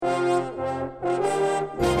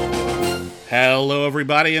Hello,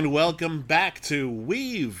 everybody, and welcome back to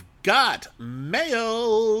We've Got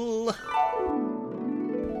Mail.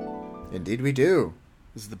 Indeed we do.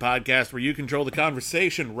 This is the podcast where you control the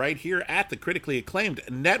conversation right here at the critically acclaimed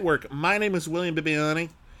network. My name is William Bibbiani.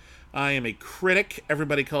 I am a critic.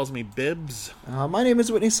 Everybody calls me Bibbs. My name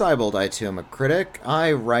is Whitney Seibold. I, too, am a critic.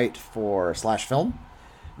 I write for Slash Film.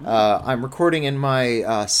 I'm recording in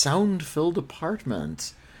my sound-filled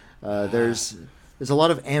apartment. There's a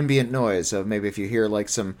lot of ambient noise, so maybe if you hear like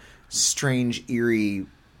some strange, eerie,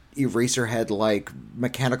 Eraserhead-like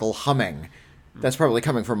mechanical humming, that's probably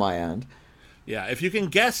coming from my end. Yeah, if you can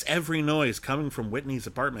guess every noise coming from Whitney's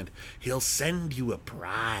apartment, he'll send you a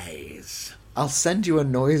prize. I'll send you a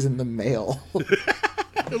noise in the mail.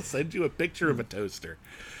 He'll send you a picture of a toaster.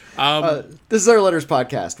 This is our letters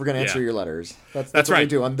podcast. We're going to answer your letters. That's what right. we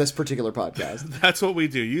do on this particular podcast. That's what we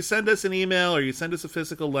do. You send us an email or you send us a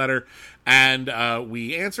physical letter, and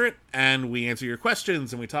we answer it, and we answer your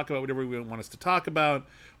questions, and we talk about whatever you want us to talk about.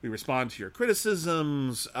 We respond to your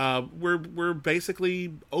criticisms. We're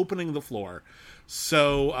basically opening the floor.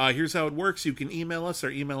 So here's how it works. You can email us.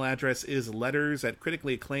 Our email address is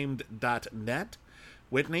letters@criticallyacclaimed.net.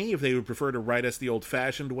 Whitney, if they would prefer to write us the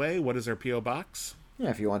old-fashioned way, what is our P.O. Box? Yeah,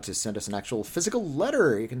 if you want to send us an actual physical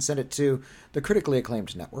letter, you can send it to the Critically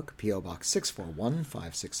Acclaimed Network, P.O. Box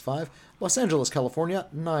 641565, Los Angeles, California,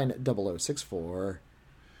 90064.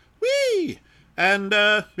 Whee! And,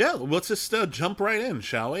 let's just jump right in,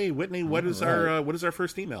 shall we? Whitney, what is our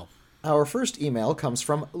first email? Our first email comes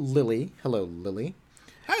from Lily. Hello, Lily.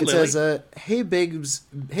 Hi, Lily. It says, hey Bibs,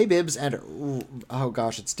 and, oh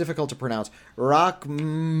gosh, it's difficult to pronounce,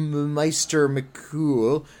 Rockmeister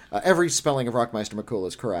McCool. Every spelling of Rockmeister McCool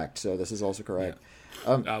is correct, so this is also correct.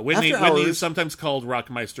 Yeah. Whitney is sometimes called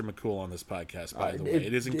Rockmeister McCool on this podcast, by the way.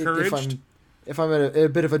 It is encouraged. If I'm in a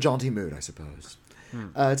bit of a jaunty mood, I suppose.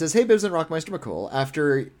 It says, hey Bibs and Rockmeister McCool,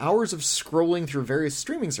 after hours of scrolling through various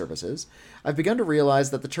streaming services, I've begun to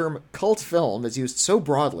realize that the term cult film is used so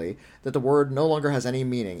broadly that the word no longer has any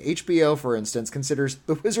meaning. HBO, for instance, considers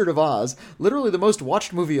The Wizard of Oz, literally the most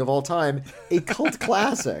watched movie of all time, a cult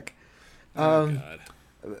classic. God.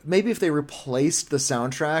 Maybe if they replaced the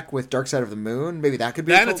soundtrack with Dark Side of the Moon, maybe that could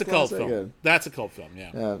be a cult cult classic. film. That's a cult film,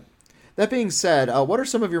 yeah. That being said, what are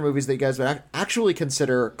some of your movies that you guys would actually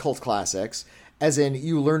consider cult classics? As in,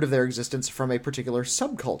 you learned of their existence from a particular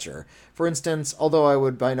subculture. For instance, although I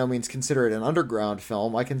would by no means consider it an underground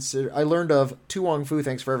film, I learned of Tu Wong Fu,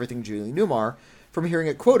 Thanks for Everything, Julie Newmar, from hearing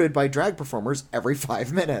it quoted by drag performers every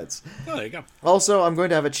 5 minutes. Oh, there you go. Also, I'm going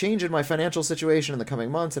to have a change in my financial situation in the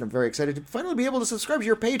coming months, and I'm very excited to finally be able to subscribe to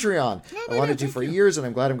your Patreon. I wanted to for years, and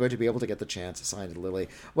I'm glad I'm going to be able to get the chance. Signed, Lily.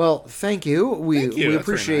 Well, thank you. We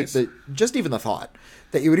appreciate just even the thought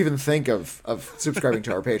that you would even think of subscribing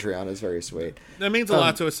to our Patreon is very sweet. That means a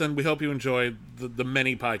lot to us, and we hope you enjoy the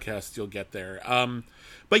many podcasts you'll get there.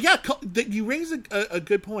 But yeah, you raise a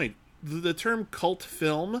good point. The term cult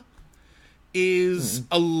film is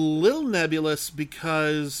a little nebulous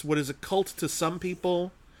because what is a cult to some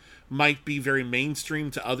people might be very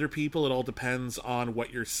mainstream to other people. It all depends on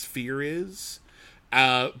what your sphere is.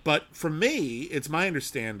 But for me, it's my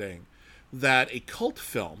understanding that a cult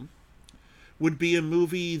film would be a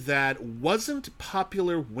movie that wasn't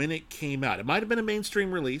popular when it came out. It might have been a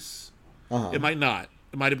mainstream release. It might not.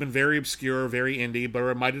 It might have been very obscure, very indie, but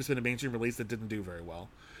it might have just been a mainstream release that didn't do very well.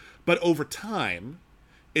 But over time,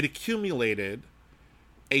 it accumulated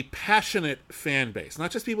a passionate fan base.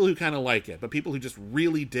 Not just people who kind of like it, but people who just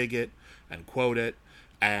really dig it and quote it,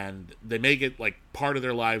 and they make it like part of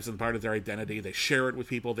their lives and part of their identity. They share it with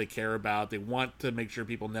people they care about. They want to make sure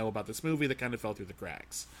people know about this movie that kind of fell through the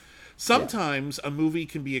cracks. Sometimes a movie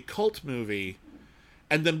can be a cult movie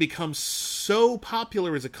and then become so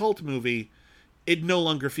popular as a cult movie, it no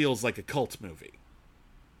longer feels like a cult movie.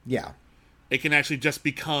 Yeah. It can actually just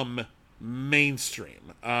become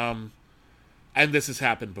mainstream. And this has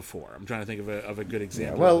happened before. I'm trying to think of a good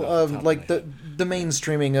example. Yeah, well, like the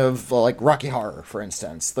mainstreaming of like Rocky Horror, for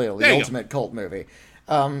instance, the ultimate cult movie.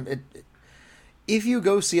 If you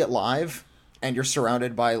go see it live and you're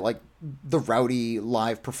surrounded by like the rowdy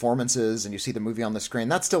live performances and you see the movie on the screen,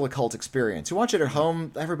 that's still a cult experience. You watch it at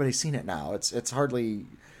home, everybody's seen it now. It's hardly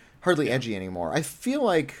edgy anymore. I feel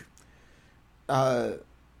like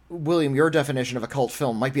William, your definition of a cult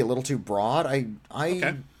film might be a little too broad. I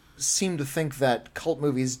seem to think that cult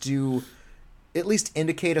movies do at least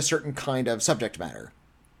indicate a certain kind of subject matter.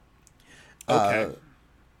 Okay.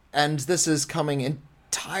 And this is coming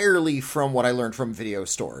entirely from what I learned from video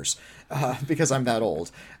stores, because I'm that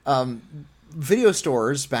old. Video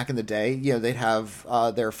stores back in the day, they'd have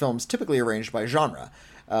their films typically arranged by genre.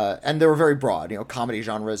 And they were very broad, comedy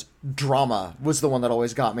genres. Drama was the one that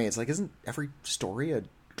always got me. It's like, isn't every story a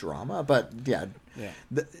drama? But yeah.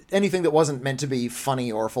 Anything that wasn't meant to be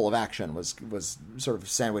funny or full of action was sort of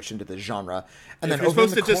sandwiched into the genre. And if then you're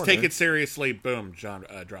supposed to just take it seriously, boom, drama.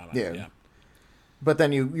 Yeah. But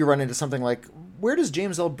then you run into something like, where does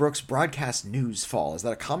James L. Brooks' broadcast news fall? Is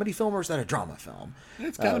that a comedy film or is that a drama film?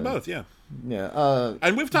 It's kind of both, yeah. Yeah.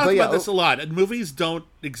 And we've talked about this a lot. Movies don't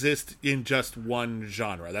exist in just one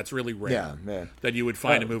genre. That's really rare. Yeah. That you would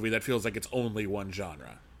find a movie that feels like it's only one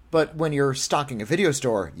genre. But when you're stocking a video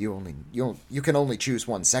store, you can only choose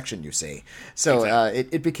one section, you see. So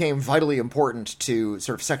exactly. It became vitally important to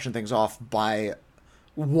sort of section things off by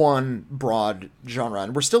one broad genre,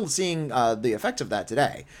 and we're still seeing the effects of that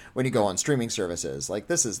today when you go on streaming services. Like,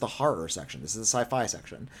 this is the horror section, this is the sci-fi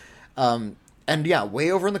section, and yeah,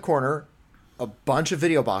 way over in the corner, a bunch of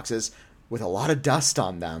video boxes with a lot of dust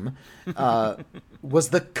on them was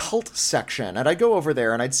the cult section, and I'd go over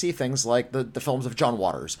there and I'd see things like the films of John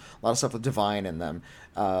Waters, a lot of stuff with Divine in them.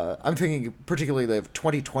 I'm thinking particularly of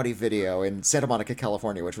 2020 Video in Santa Monica,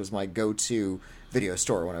 California, which was my go-to video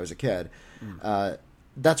store when I was a kid.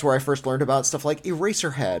 That's where I first learned about stuff like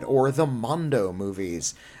Eraserhead or the Mondo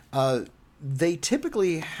movies. They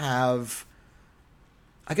typically have,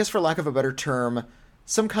 I guess for lack of a better term,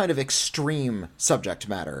 some kind of extreme subject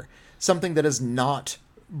matter. Something that is not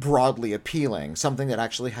broadly appealing. Something that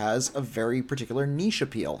actually has a very particular niche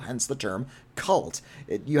appeal, hence the term cult.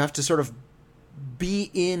 You have to sort of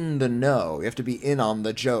be in the know. You have to be in on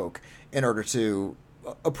the joke in order to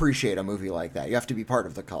appreciate a movie like that. You have to be part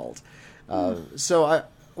of the cult. So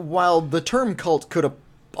while the term cult could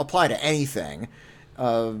apply to anything,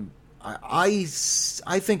 I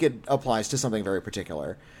think it applies to something very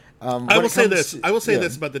particular. I will say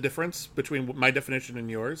this about the difference between my definition and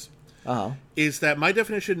yours. Is that my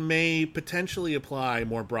definition may potentially apply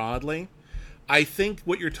more broadly. I think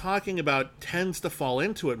what you're talking about tends to fall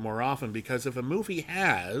into it more often, because if a movie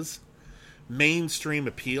has mainstream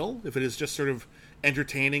appeal, if it is just sort of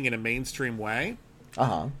entertaining in a mainstream way,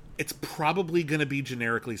 it's probably going to be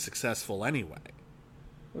generically successful anyway.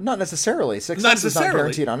 Not necessarily. Success is not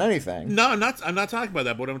guaranteed on anything. No, I'm not talking about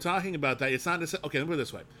that. But what I'm talking about, that it's not necessarily... Okay, let me put it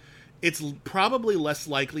this way. It's probably less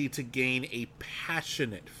likely to gain a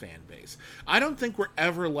passionate fan base. I don't think we're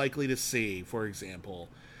ever likely to see, for example,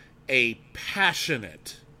 a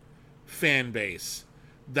passionate fan base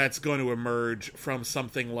that's going to emerge from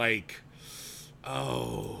something like...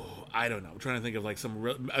 I don't know. I'm trying to think of like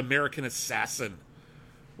some American Assassin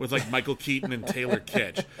with like Michael Keaton and Taylor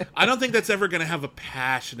Kitsch. I don't think that's ever going to have a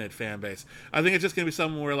passionate fan base. I think it's just going to be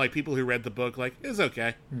somewhere where like people who read the book like, it's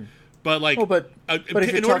okay. But like, but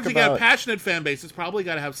in order to get a passionate fan base, it's probably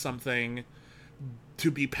got to have something to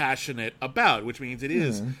be passionate about, which means it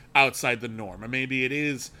is outside the norm. Or maybe it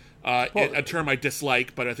is a term I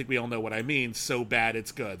dislike, but I think we all know what I mean. So bad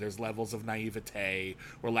it's good. There's levels of naivete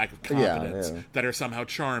or lack of confidence that are somehow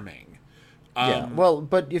charming.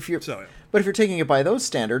 But if you're taking it by those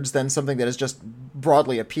standards, then something that is just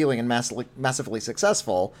broadly appealing and massively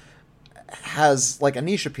successful has like a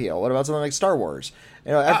niche appeal. What about something like Star Wars?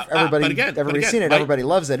 Everybody's seen it. Everybody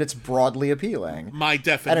loves it. It's broadly appealing. My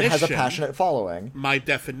definition, and it has a passionate following. My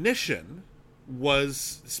definition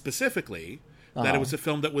was specifically that it was a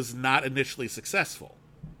film that was not initially successful.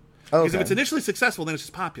 Because if it's initially successful, then it's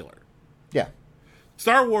just popular. Yeah.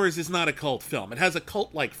 Star Wars is not a cult film. It has a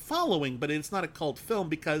cult-like following, but it's not a cult film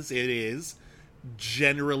because it is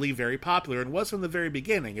generally very popular and was from the very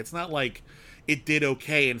beginning. It's not like it did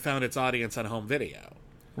okay and found its audience on home video.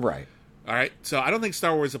 Right. All right? So I don't think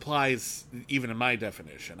Star Wars applies even in my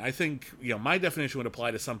definition. I think, my definition would apply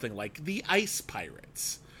to something like The Ice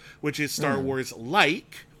Pirates, which is Star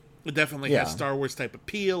Wars-like. It definitely has Star Wars type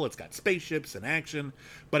appeal. It's got spaceships and action,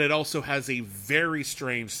 but it also has a very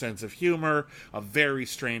strange sense of humor, a very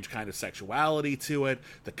strange kind of sexuality to it.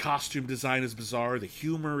 The costume design is bizarre. The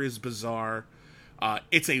humor is bizarre.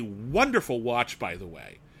 It's a wonderful watch, by the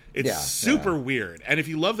way. It's super weird. And if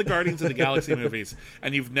you love the Guardians of the Galaxy movies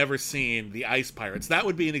and you've never seen The Ice Pirates, that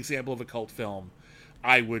would be an example of a cult film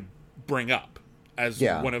I would bring up as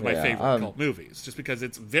one of my favorite cult movies, just because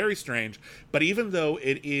it's very strange. But even though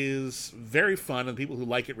it is very fun and people who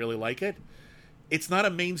like it really like it, it's not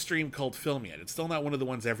a mainstream cult film yet. It's still not one of the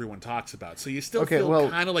ones everyone talks about. So you still feel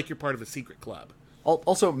kind of like you're part of a secret club.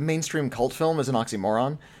 Also, mainstream cult film is an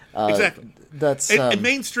oxymoron. Exactly. That's and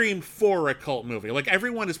mainstream for a cult movie. Like,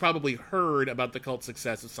 everyone has probably heard about the cult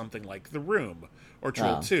success of something like The Room or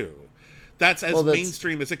Troll 2. That's as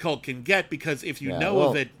mainstream as a cult can get, because if you know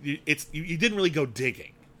of it, you didn't really go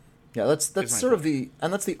digging. Yeah, that's sort of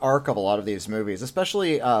that's the arc of a lot of these movies,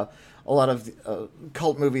 especially a lot of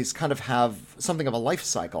cult movies kind of have something of a life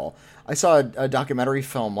cycle. I saw a documentary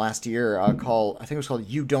film last year I think it was called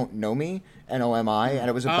You Don't Know Me, Nomi, and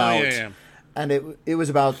it was about and it was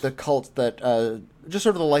about the cult that just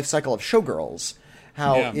sort of the life cycle of Showgirls,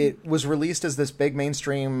 how it was released as this big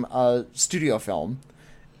mainstream studio film.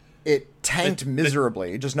 It tanked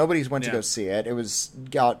miserably. Just nobody went to go see it. It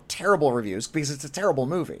got terrible reviews because it's a terrible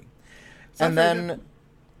movie. And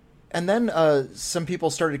then some people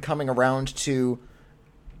started coming around to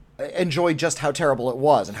enjoy just how terrible it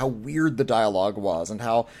was and how weird the dialogue was and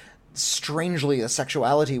how strangely the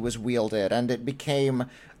sexuality was wielded, and it became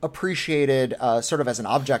appreciated sort of as an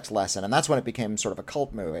object lesson, and that's when it became sort of a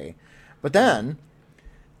cult movie. But then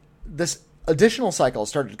this additional cycle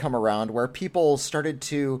started to come around where people started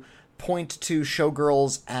to point to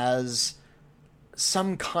Showgirls as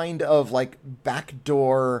some kind of like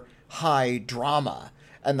backdoor high drama,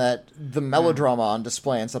 and that the melodrama on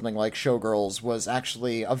display in something like Showgirls was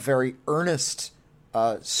actually a very earnest,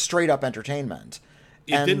 straight up entertainment.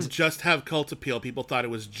 It didn't just have cult appeal. People thought it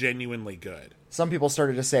was genuinely good. Some people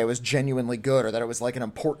started to say it was genuinely good, or that it was like an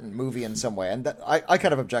important movie in some way. And I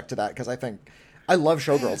kind of object to that, because I think I love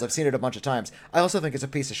Showgirls. I've seen it a bunch of times. I also think it's a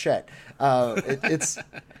piece of shit.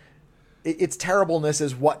 Its terribleness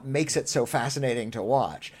is what makes it so fascinating to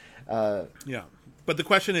watch. Yeah. But the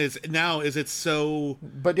question is, now, is it so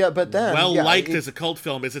liked as a cult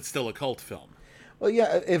film? Is it still a cult film? Well,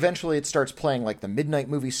 yeah, eventually it starts playing like the midnight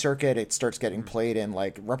movie circuit. It starts getting played in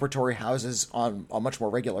like repertory houses on a much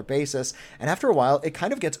more regular basis. And after a while, it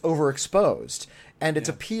kind of gets overexposed. And its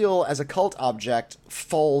appeal as a cult object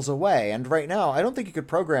falls away. And right now, I don't think you could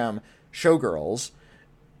program Showgirls,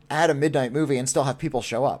 add a midnight movie, and still have people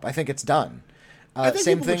show up. I think it's done. I think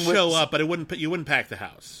people would show up, but you wouldn't pack the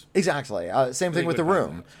house. Exactly. Same thing with The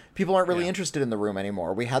Room. People aren't really interested in The Room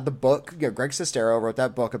anymore. We had the book. Greg Sestero wrote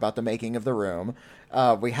that book about the making of The Room.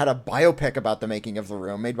 We had a biopic about the making of The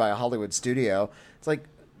Room made by a Hollywood studio. It's like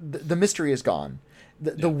the mystery is gone.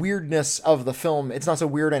 The weirdness of the film, it's not so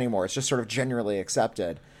weird anymore. It's just sort of generally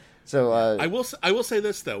accepted. So I will say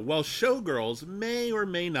this, though. While Showgirls may or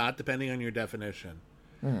may not, depending on your definition,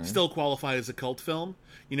 still qualify as a cult film,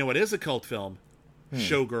 you know what is a cult film?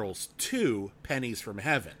 Showgirls 2, Pennies from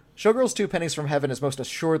Heaven. Showgirls 2, Pennies from Heaven is most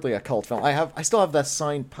assuredly a cult film. I still have that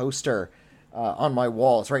signed poster on my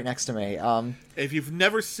wall. It's right next to me. If you've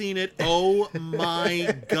never seen it, oh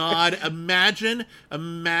my God. Imagine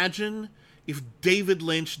if David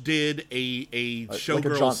Lynch did a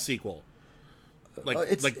Showgirls sequel.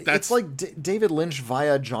 It's like David Lynch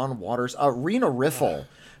via John Waters. Rena Riffle,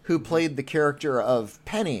 who played the character of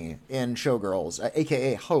Penny in Showgirls,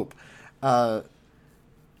 a.k.a. Hope,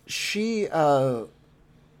 she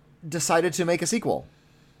decided to make a sequel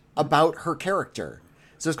about her character.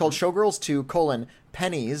 So it's called Showgirls 2,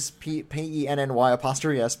 Pennies, Penny*,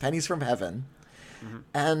 Pennies from Heaven.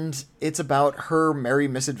 And it's about her merry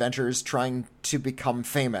misadventures trying to become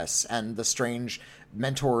famous and the strange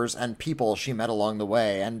mentors and people she met along the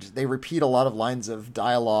way. And they repeat a lot of lines of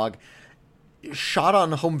dialogue shot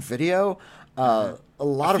on home video. A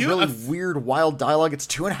lot of really weird, wild dialogue. It's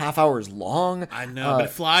 2.5 hours long. I know, but it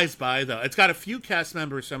flies by, though. It's got a few cast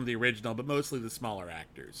members from the original, but mostly the smaller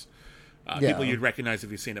actors. People you'd recognize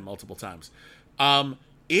if you've seen it multiple times.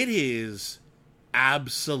 It is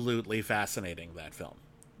absolutely fascinating, that film.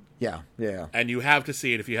 Yeah. And you have to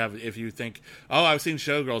see it if you think, oh, I've seen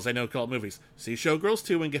Showgirls, I know cult movies. See Showgirls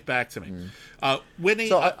 2 and get back to me.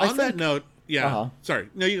 That note, sorry,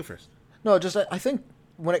 no, you go first. No, just I think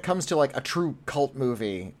when it comes to like a true cult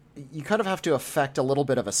movie, you kind of have to affect a little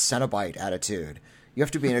bit of a Cenobite attitude. You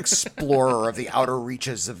have to be an explorer of the outer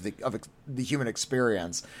reaches of the human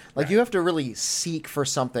experience. Like you have to really seek for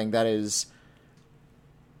something that is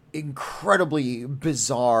incredibly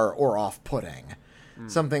bizarre or off-putting.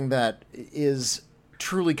 Something that is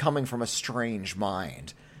truly coming from a strange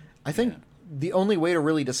mind. I think the only way to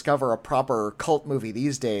really discover a proper cult movie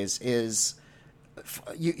these days is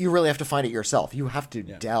you really have to find it yourself. You have to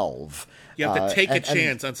delve. You have to take a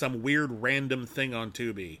chance on some weird random thing on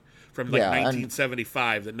Tubi from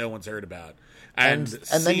 1975 that no one's heard about, and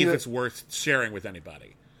see if it's worth sharing with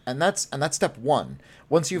anybody. And that's step one.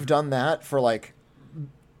 Once you've done that for like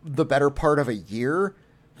the better part of a year,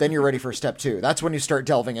 then you're ready for step two. That's when you start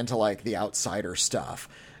delving into like the outsider stuff.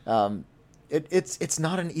 It's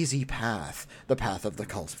not an easy path, the path of the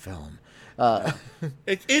cult film.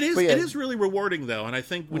 It is really rewarding, though, and I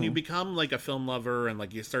think when you become like a film lover and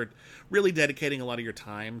like you start really dedicating a lot of your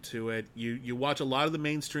time to it, you watch a lot of the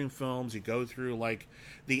mainstream films. You go through like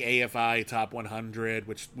the AFI Top 100,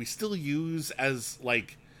 which we still use as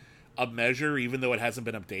like a measure, even though it hasn't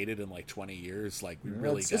been updated in like 20 years. Like, we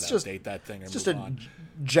really got to update that thing and it's move just on.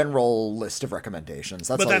 General list of recommendations.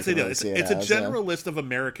 But that's it. It's a general list of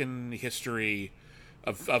American history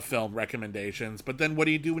of film recommendations. But then what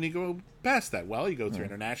do you do when you go past that? Well, you go through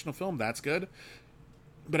international film. That's good.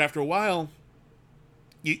 But after a while,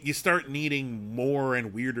 you start needing more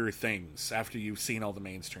and weirder things after you've seen all the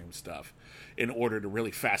mainstream stuff in order to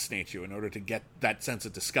really fascinate you, in order to get that sense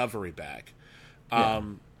of discovery back. Yeah.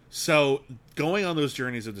 So going on those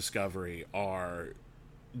journeys of discovery are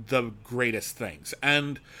the greatest things.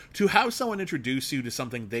 And to have someone introduce you to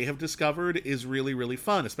something they have discovered is really, really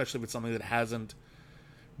fun, especially if it's something that hasn't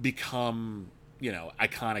become,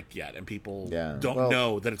 iconic yet, and people don't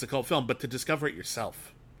know that it's a cult film, but to discover it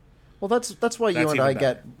yourself. Well, that's why you and I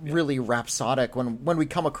get really rhapsodic when we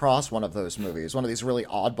come across one of those movies, one of these really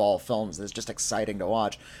oddball films that's just exciting to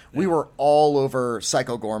watch. Yeah. We were all over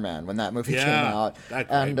Psycho Goreman when that movie came out.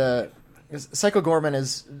 And Psycho Goreman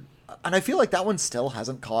is... And I feel like that one still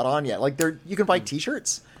hasn't caught on yet. Like, you can buy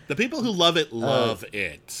T-shirts. The people who love it love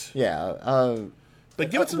it. Yeah. But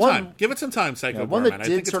give it some time. Give it some time, Psycho Goreman. One that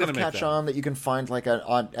did sort of catch on that you can find like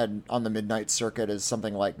on the midnight circuit is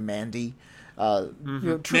something like Mandy.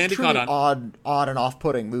 Truly odd and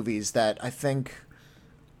off-putting movies that I think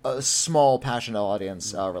a small, passionate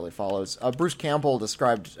audience really follows. Bruce Campbell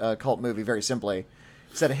described a cult movie very simply.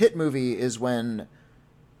 He said a hit movie is when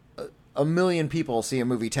a million people see a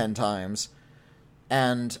movie 10 times,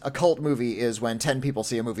 and a cult movie is when 10 people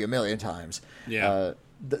see a movie a million times. Yeah.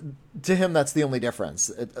 To him, that's the only difference.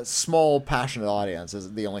 A small, passionate audience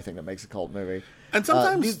is the only thing that makes a cult movie. And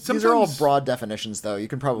sometimes these are all broad definitions, though. You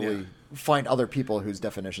can probably find other people whose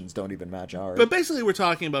definitions don't even match ours. But basically, we're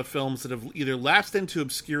talking about films that have either lapsed into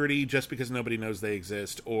obscurity just because nobody knows they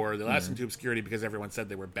exist, or they lapsed into obscurity because everyone said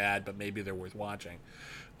they were bad, but maybe they're worth watching.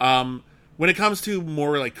 When it comes to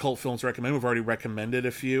more like cult films to recommend, we've already recommended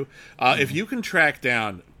a few. If you can track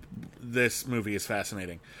down, this movie is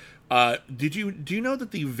fascinating. Do you know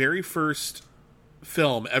that the very first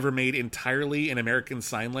film ever made entirely in American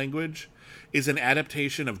Sign Language is an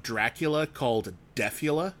adaptation of Dracula called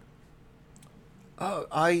Defula?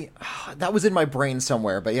 That was in my brain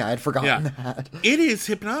somewhere, but I'd forgotten that. It is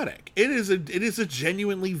hypnotic. It is a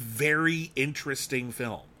genuinely very interesting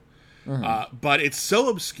film. But it's so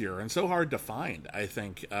obscure and so hard to find, I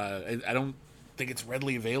think. I don't think it's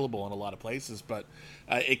readily available in a lot of places, but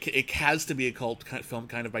it has to be a cult film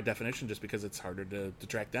kind of by definition, just because it's harder to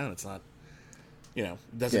track down. It's not,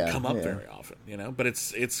 doesn't come up very often, but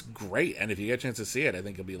it's great. And if you get a chance to see it, I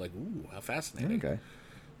think you'll be like, ooh, how fascinating. Okay.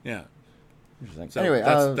 Yeah. Interesting. So anyway,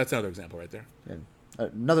 that's another example right there.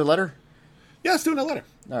 Another letter? Yeah, let's do another letter.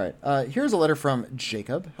 All right. Here's a letter from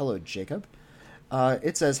Jacob. Hello, Jacob.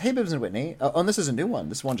 It says, "Hey, Bibbs and Whitney." And this is a new one.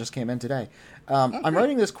 This one just came in today. I'm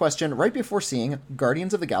writing this question right before seeing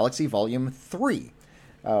Guardians of the Galaxy Volume 3,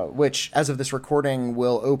 which, as of this recording,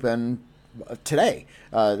 will open today.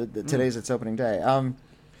 Today's its opening day.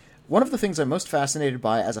 One of the things I'm most fascinated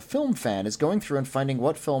by as a film fan is going through and finding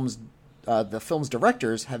what films the film's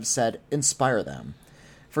directors have said inspire them.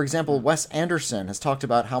 For example, Wes Anderson has talked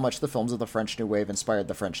about how much the films of the French New Wave inspired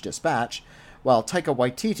The French Dispatch, while Taika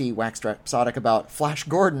Waititi waxed rhapsodic about Flash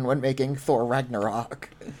Gordon when making Thor Ragnarok.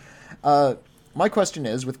 My question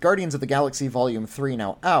is, with Guardians of the Galaxy Volume 3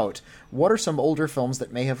 now out, what are some older films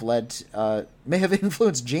that may have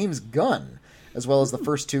influenced James Gunn, as well as the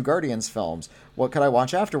first two Guardians films? What could I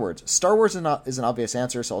watch afterwards? Star Wars is an obvious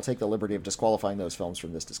answer, so I'll take the liberty of disqualifying those films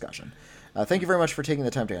from this discussion. Thank you very much for taking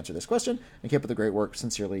the time to answer this question, and keep up the great work.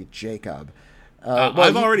 Sincerely, Jacob.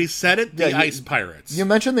 I've already said it, Ice Pirates. You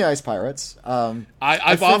mentioned the Ice Pirates.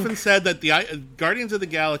 I've often said that the Guardians of the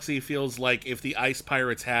Galaxy feels like if the Ice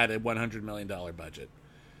Pirates had a $100 million budget.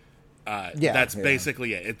 That's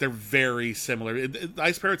basically it. They're very similar. The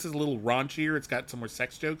Ice Pirates is a little raunchier. It's got some more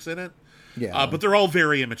sex jokes in it. But they're all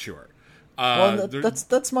very immature.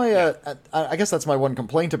 That's my. I guess that's my one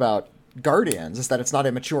complaint about Guardians, is that it's not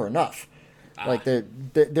immature enough. Like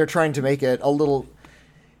they're trying to make it a little.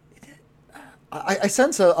 I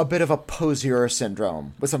sense a bit of a Posier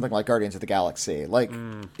syndrome with something like Guardians of the Galaxy. Like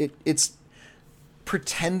it's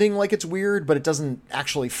pretending like it's weird, but it doesn't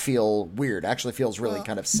actually feel weird. It actually feels really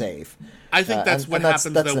kind of safe. I think that's what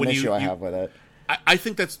happens. That's an issue I have with it. I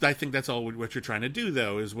think that's all what you're trying to do,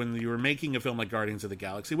 though, is when you were making a film like Guardians of the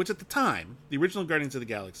Galaxy, which at the time, the original Guardians of the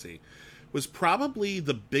Galaxy, was probably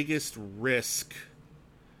the biggest risk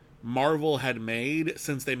Marvel had made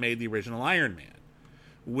since they made the original Iron Man,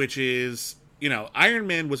 which is, Iron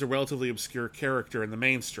Man was a relatively obscure character in the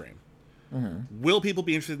mainstream. Mm-hmm. Will people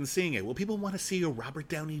be interested in seeing it? Will people want to see a Robert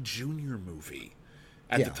Downey Jr. movie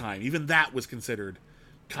at the time? Even that was considered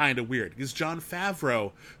kind of weird. Because Jon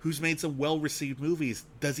Favreau, who's made some well-received movies,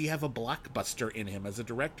 does he have a blockbuster in him as a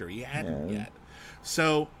director? He hadn't yet.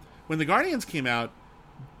 So when the Guardians came out,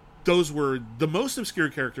 those were the most obscure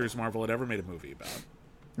characters Marvel had ever made a movie about.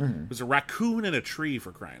 It was a raccoon in a tree,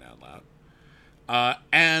 for crying out loud.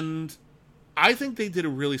 And I think they did a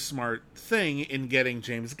really smart thing in getting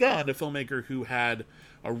James Gunn, a filmmaker who had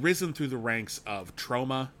arisen through the ranks of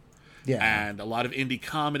Trauma, and a lot of indie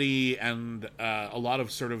comedy, and a lot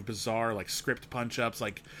of sort of bizarre like script punch-ups.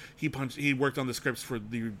 Like he worked on the scripts for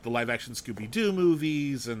the live-action Scooby-Doo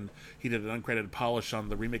movies, and he did an uncredited polish on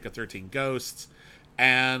the remake of 13 Ghosts.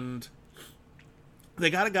 And they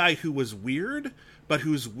got a guy who was weird, but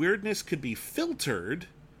whose weirdness could be filtered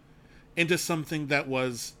into something that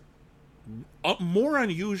was more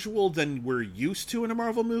unusual than we're used to in a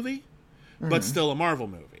Marvel movie, but still a Marvel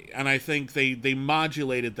movie. And I think they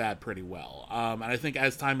modulated that pretty well. And I think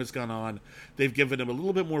as time has gone on, they've given him a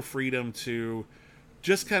little bit more freedom to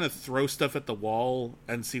just kind of throw stuff at the wall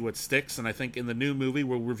and see what sticks. And I think in the new movie,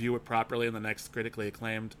 we'll review it properly in the next critically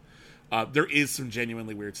acclaimed. There is some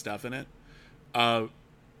genuinely weird stuff in it.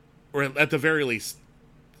 Or at the very least,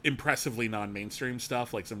 impressively non-mainstream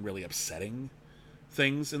stuff, like some really upsetting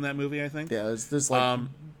things in that movie, I think. Yeah, there's like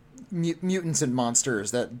mutants and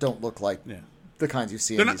monsters that don't look like the kinds you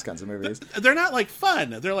see in these kinds of movies. They're not like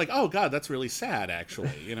fun. They're like, oh god, that's really sad,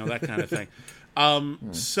 actually. That kind of thing.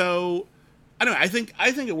 So, I don't know. I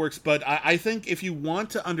think it works, but I think if you want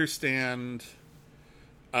to understand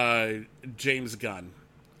James Gunn,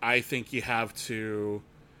 I think you have to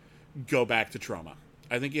go back to Trauma.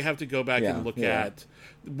 I think you have to go back and look at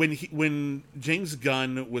when James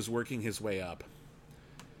Gunn was working his way up.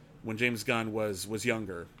 When James Gunn was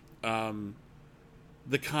younger,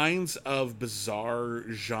 the kinds of bizarre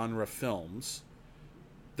genre films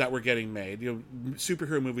that were getting made,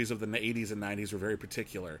 superhero movies of the 80s and 90s were very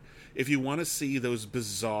particular. If you want to see those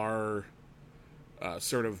bizarre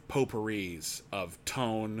sort of potpourris of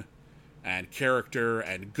tone and character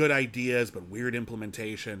and good ideas but weird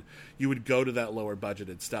implementation, you would go to that lower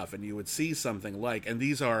budgeted stuff and you would see something like, and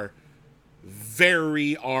these are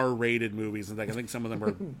very R-rated movies. In fact, I think some of them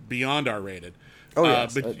are beyond R-rated.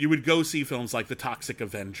 But you would go see films like The Toxic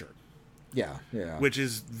Avenger. Yeah. Which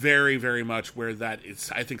is very, very much where that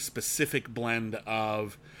is, I think, specific blend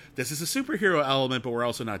of this is a superhero element, but we're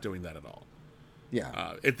also not doing that at all.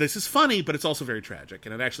 Yeah. This is funny, but it's also very tragic.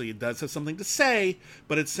 And it does have something to say,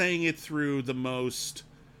 but it's saying it through the most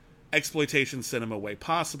exploitation cinema way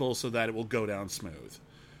possible so that it will go down smooth.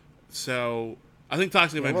 So I think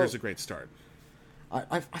Toxic Avenger is a great start.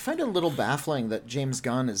 I find it a little baffling that James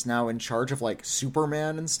Gunn is now in charge of like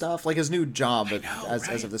Superman and stuff. Like his new job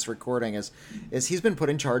as of this recording is he's been put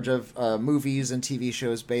in charge of movies and TV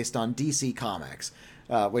shows based on DC Comics,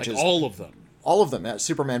 which is all of them. All of them,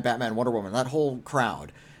 Superman, Batman, Wonder Woman, that whole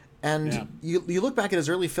crowd. And you look back at his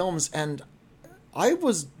early films, and I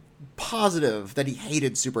was positive that he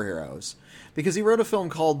hated superheroes. Because he wrote a film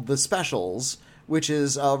called The Specials, which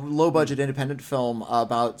is a low-budget independent film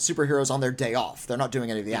about superheroes on their day off. They're not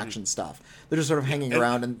doing any of the action stuff. They're just sort of hanging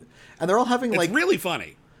around, and they're all having like... It's really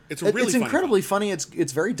funny. It's incredibly funny.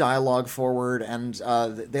 It's very dialogue forward, and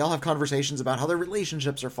they all have conversations about how their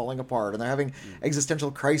relationships are falling apart, and they're having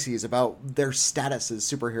existential crises about their status as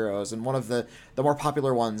superheroes. And one of the more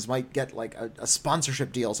popular ones might get like a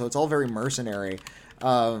sponsorship deal, so it's all very mercenary.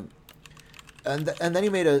 And then he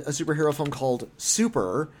made a superhero film called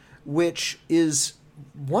Super, which is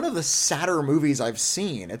one of the sadder movies I've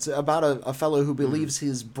seen. It's about a fellow who believes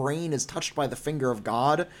his brain is touched by the finger of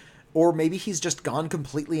God. Or maybe he's just gone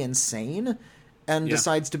completely insane and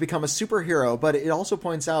decides to become a superhero. But it also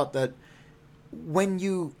points out that when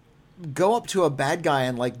you go up to a bad guy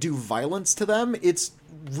and like do violence to them, it's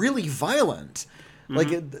really violent. Like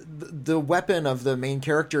the weapon of the main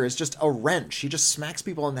character is just a wrench. He just smacks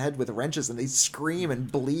people in the head with wrenches, and they scream and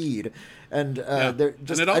bleed. And they're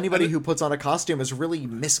just anybody who puts on a costume is really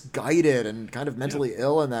misguided and kind of mentally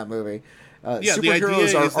ill in that movie.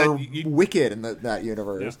 Superheroes are wicked in that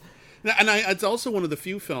universe. Yeah. And it's also one of the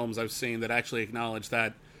few films I've seen that actually acknowledge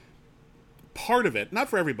that part of it, not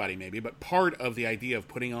for everybody maybe, but part of the idea of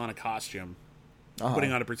putting on a costume,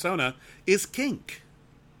 putting on a persona, is kink.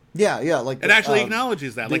 Yeah, like it actually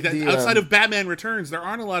acknowledges that. Outside of Batman Returns, there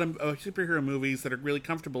aren't a lot of superhero movies that are really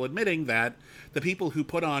comfortable admitting that the people who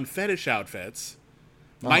put on fetish outfits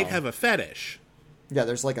might have a fetish. Yeah,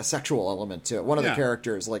 there's like a sexual element to it. One of the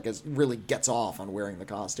characters really gets off on wearing the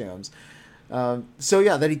costumes.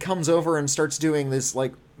 That he comes over and starts doing this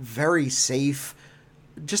like very safe,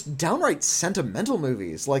 just downright sentimental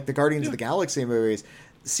movies, like the Guardians of the Galaxy movies.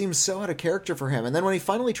 seems so out of character for him. And then when he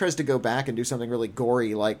finally tries to go back and do something really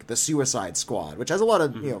gory, like the Suicide Squad, which has a lot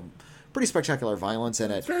of pretty spectacular violence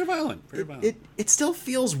in it. It's very violent. Very violent. It still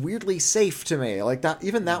feels weirdly safe to me. Like that,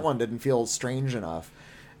 even that one didn't feel strange enough.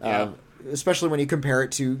 Especially when you compare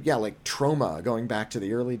it to like Trauma, going back to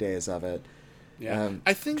the early days of it. Yeah,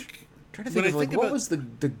 I think. Trying to think of what was the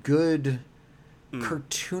good,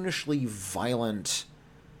 cartoonishly violent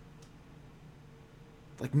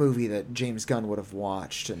movie that James Gunn would have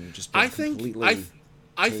watched and just been completely.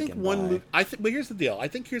 I think one. But here's the deal. I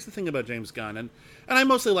think here's the thing about James Gunn, and I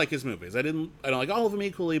mostly like his movies. I don't like all of them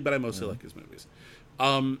equally, but I mostly like his movies.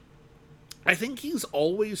 I think he's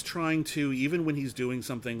always trying to, even when he's doing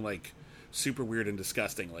something like super weird and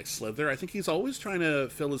disgusting, like Slither, I think he's always trying to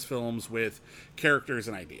fill his films with characters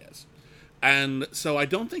and ideas. And so I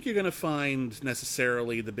don't think you're going to find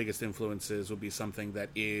necessarily the biggest influences will be something that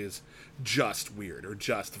is just weird or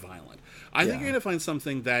just violent. I think you're going to find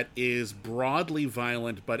something that is broadly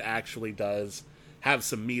violent but actually does have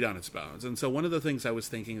some meat on its bones. And so one of the things I was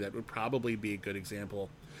thinking that would probably be a good example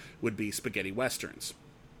would be spaghetti westerns.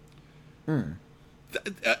 The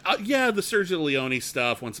Sergio Leone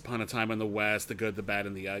stuff, Once Upon a Time in the West, The Good, the Bad,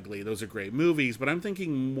 and the Ugly, those are great movies, but I'm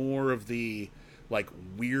thinking more of the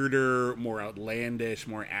weirder, more outlandish,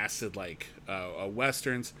 more acid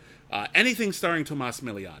westerns. Anything starring Tomas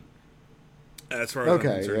Milian, as far as I'm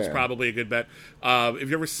concerned, is probably a good bet. Have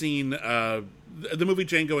you ever seen the movie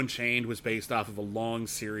Django Unchained? Was based off of a long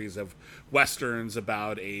series of westerns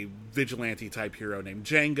about a vigilante type hero named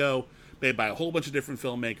Django, made by a whole bunch of different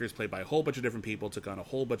filmmakers, played by a whole bunch of different people, took on a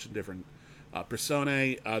whole bunch of different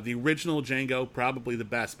personae. The original Django, probably the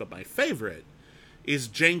best, but my favorite is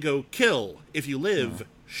Django Kill, If You Live,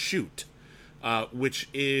 Shoot, which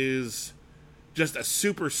is just a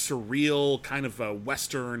super surreal kind of a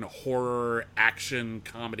Western horror action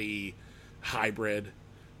comedy hybrid.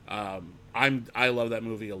 I love that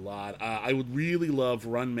movie a lot. I would really love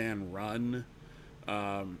Run Man Run,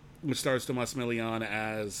 which stars Tomas Milian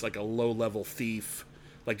as a low-level thief,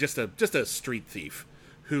 just a street thief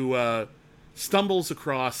who stumbles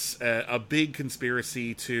across a big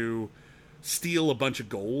conspiracy to steal a bunch of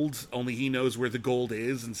gold, only he knows where the gold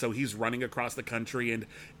is, and so he's running across the country, and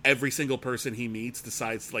every single person he meets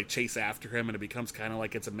decides to chase after him, and it becomes kind of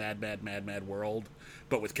like it's a mad world,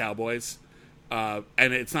 but with cowboys. And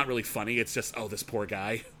it's not really funny, it's just, this poor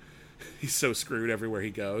guy. He's so screwed everywhere he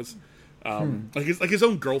goes. His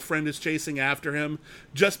own girlfriend is chasing after him,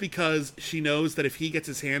 just because she knows that if he gets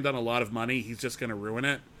his hand on a lot of money, he's just going to ruin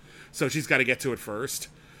it. So she's got to get to it first.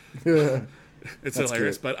 It's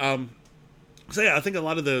hilarious, cute. But so yeah, I think a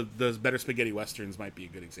lot of those better spaghetti westerns might be a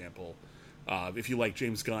good example. If you like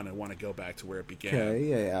James Gunn and want to go back to where it began,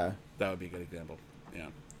 that would be a good example.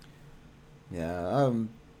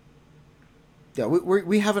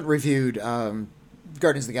 We haven't reviewed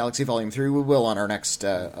Guardians of the Galaxy Volume 3. We will on our next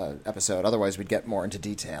episode. Otherwise, we'd get more into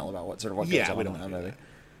detail about what goes on in that movie.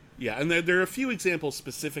 Yeah, and there are a few examples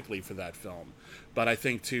specifically for that film, but I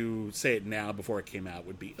think to say it now before it came out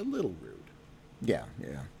would be a little rude. Yeah.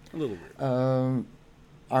 A little weird.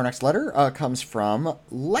 Our next letter comes from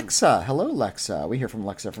Lexa. Hello, Lexa. We hear from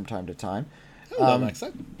Lexa from time to time. Hello,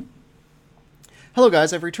 Lexa. Hello,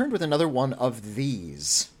 guys. I've returned with another one of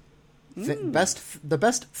these. The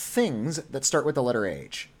best things that start with the letter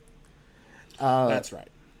H. That's right.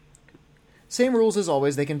 Same rules as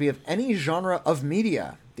always. They can be of any genre of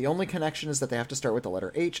media. The only connection is that they have to start with the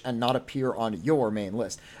letter H and not appear on your main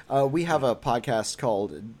list. We have a podcast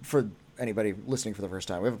called, for anybody listening for the first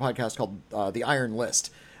time, we have a podcast called The Iron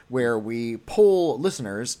List, where we poll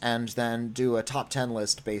listeners and then do a top 10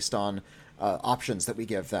 list based on options that we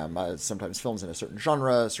give them. Sometimes films in a certain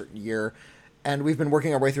genre, a certain year. And we've been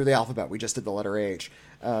working our way through the alphabet. We just did the letter H.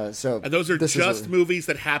 And those are just movies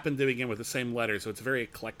that happen to begin with the same letter, so it's a very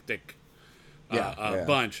eclectic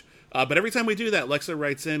bunch. But every time we do that, Lexa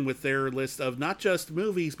writes in with their list of not just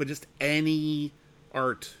movies, but just any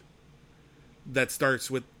art that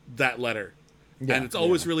starts with that letter. Yeah, and it's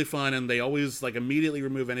always really fun, and they always immediately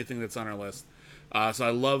remove anything that's on our list. So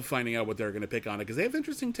I love finding out what they're going to pick on it, because they have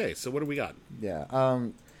interesting tastes. So what do we got? Yeah.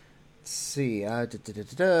 Let's see.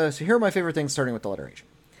 So here are my favorite things starting with the letter H.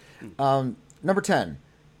 Number 10.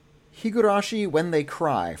 Higurashi When They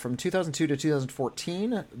Cry, from 2002 to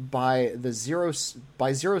 2014 by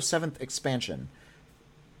 07th Expansion.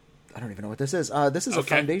 I don't even know what this is. This is a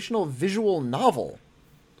foundational visual novel.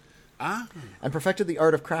 And perfected the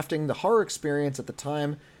art of crafting the horror experience at the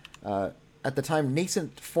time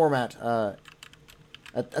nascent format.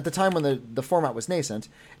 At the time when the format was nascent,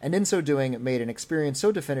 and in so doing made an experience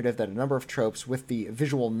so definitive that a number of tropes with the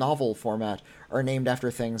visual novel format are named after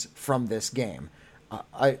things from this game.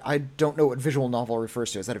 I don't know what visual novel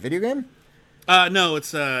refers to. Is that a video game? No,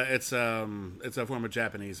 it's a form of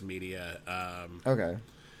Japanese media. Okay.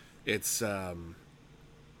 It's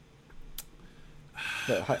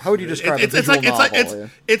How would you describe a visual novel?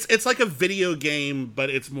 It's like a video game, but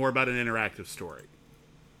it's more about an interactive story.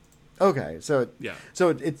 Okay, so yeah, so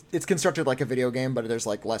it's constructed like a video game, but there's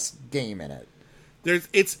like less game in it.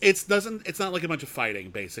 It's not like a bunch of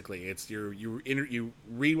fighting. Basically, it's you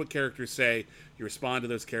read what characters say, you respond to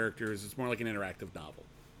those characters. It's more like an interactive novel.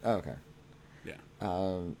 Okay.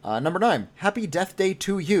 Yeah. Number 9, Happy Death Day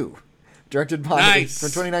to You. Directed by from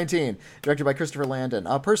 2019, directed by Christopher Landon.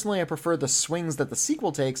 Personally, I prefer the swings that the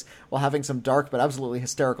sequel takes while having some dark but absolutely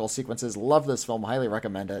hysterical sequences. Love this film, highly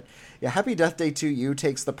recommend it. Yeah, Happy Death Day to You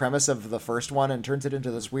takes the premise of the first one and turns it into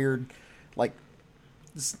this weird, like,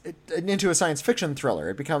 into a science fiction thriller.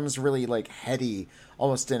 It becomes really like heady,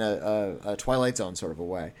 almost in a Twilight Zone sort of a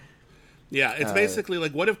way. Yeah, it's basically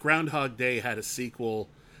like, what if Groundhog Day had a sequel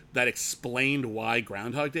that explained why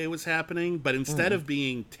Groundhog Day was happening, but instead of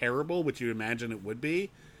being terrible, which you imagine it would be,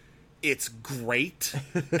 it's great,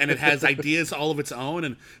 and it has ideas all of its own,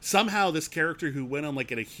 and somehow this character who went on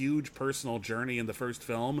like a huge personal journey in the first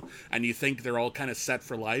film, and you think they're all kind of set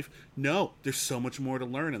for life, no, there's so much more to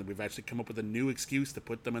learn, and we've actually come up with a new excuse to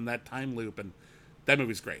put them in that time loop, and that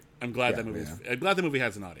movie's great. I'm glad I'm glad the movie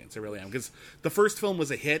has an audience. I really am, because the first film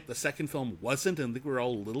was a hit, the second film wasn't, and I think we were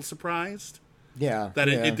all a little surprised. Yeah, that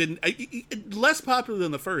it didn't. Less popular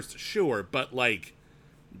than the first, sure, but like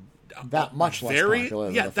that much less popular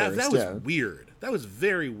than the first. That was weird. That was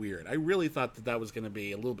very weird. I really thought that was going to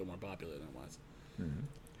be a little bit more popular than it was.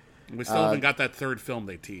 Mm-hmm. We still haven't got that third film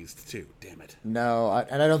they teased too. Damn it. No,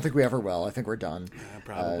 and I don't think we ever will. I think we're done.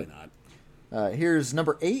 Probably not. Here's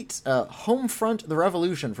number 8, Homefront: The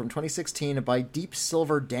Revolution from 2016 by Deep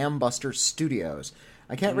Silver Dambuster Studios.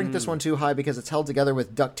 I can't rank this one too high because it's held together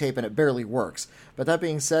with duct tape and it barely works. But that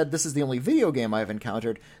being said, this is the only video game I've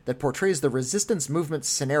encountered that portrays the resistance movement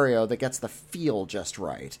scenario that gets the feel just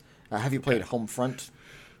right. Have you played Homefront?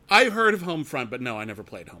 I've heard of Homefront, but no, I never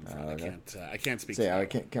played Homefront. Okay. I can't speak to that. I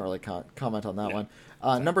can't really comment on that one.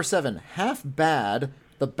 Number 7, Half Bad,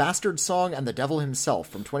 The Bastard Song and the Devil Himself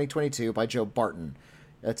from 2022 by Joe Barton.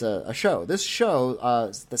 It's a show. This show,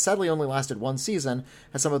 that sadly only lasted one season,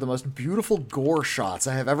 has some of the most beautiful gore shots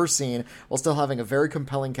I have ever seen, while still having a very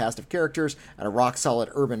compelling cast of characters and a rock-solid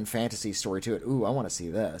urban fantasy story to it. Ooh, I want to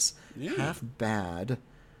see this. Yeah. Half Bad.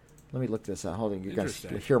 Let me look this up. Hold on, you guys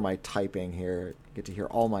hear my typing here. Get to hear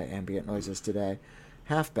all my ambient noises today.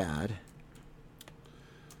 Half Bad.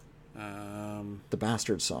 The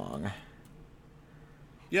Bastard Song.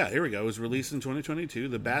 Yeah, here we go. It was released in 2022.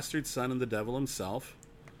 The Bastard Son and the Devil Himself.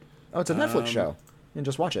 Oh, it's a Netflix show. You can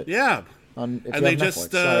just watch it. Yeah. And they just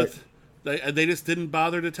didn't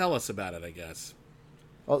bother to tell us about it, I guess.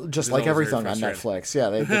 Well, just like everything on Netflix. Yeah,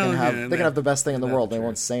 they can have the best thing in the world. They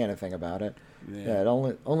won't say anything about it. Yeah, it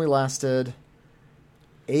only lasted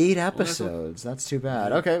 8 episodes. That's too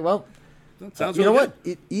bad. Okay, well, that sounds you know what?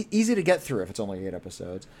 Easy to get through if it's only 8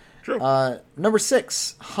 episodes. True. Number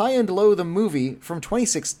 6, High and Low the Movie from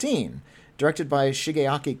 2016, directed by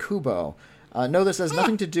Shigeaki Kubo. No, this has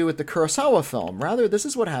nothing to do with the Kurosawa film. Rather, this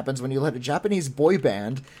is what happens when you let a Japanese boy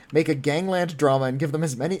band make a gangland drama and give them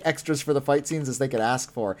as many extras for the fight scenes as they could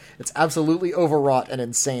ask for. It's absolutely overwrought and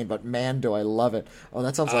insane, but man, do I love it. Oh,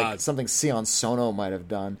 that sounds like something Sion Sono might have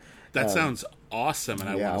done. That sounds awesome, and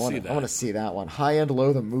I want to see that. I want to see that one. High and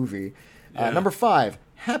Low the Movie. Number 5,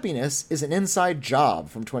 Happiness is an Inside Job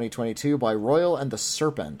from 2022 by Royal and the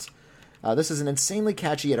Serpent. This is an insanely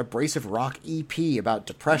catchy yet abrasive rock EP about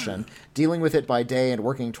depression, dealing with it by day and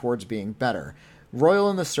working towards being better. Royal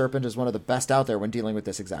and the Serpent is one of the best out there when dealing with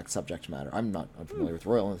this exact subject matter. I'm not unfamiliar with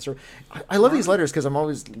Royal and the Serpent. I love these letters because I'm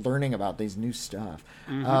always learning about these new stuff.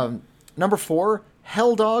 Mm-hmm. Number 4,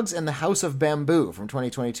 Hell Dogs and the House of Bamboo from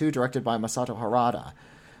 2022, directed by Masato Harada.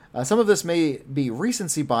 Some of this may be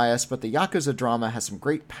recency bias, but the Yakuza drama has some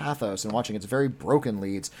great pathos, and watching its very broken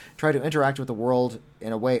leads try to interact with the world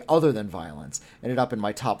in a way other than violence. Ended up in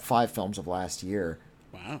my top 5 films of last year.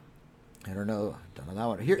 Wow. I don't know that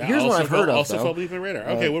one. Here's one I've heard of, also fell beneath my radar.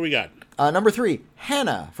 Okay, what do we got? Number 3,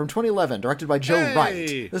 Hannah from 2011, directed by Joe Wright.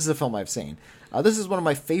 This is a film I've seen. This is one of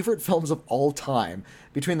my favorite films of all time.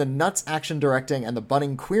 Between the nuts action directing and the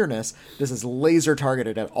budding queerness, this is laser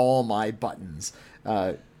targeted at all my buttons.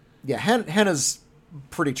 Yeah, Hannah's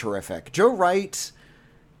pretty terrific. Joe Wright,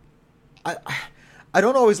 I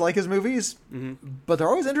don't always like his movies, but they're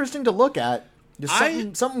always interesting to look at. There's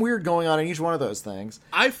something weird going on in each one of those things.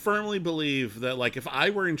 I firmly believe that, like, if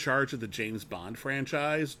I were in charge of the James Bond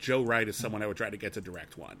franchise, Joe Wright is someone I would try to get to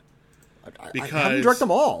direct one. Because have him direct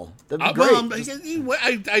them all. That'd be great. Well,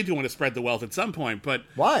 I do want to spread the wealth at some point, but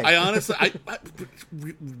why? I honestly,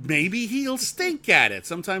 maybe he'll stink at it.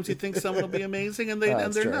 Sometimes you think someone will be amazing, and they're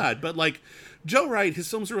true. not. But like Joe Wright, his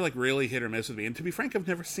films are like really hit or miss with me. And to be frank, I've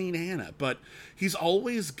never seen Hannah, but he's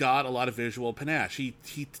always got a lot of visual panache. He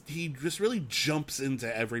just really jumps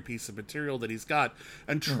into every piece of material that he's got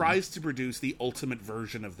and tries to produce the ultimate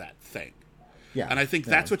version of that thing. Yeah, and I think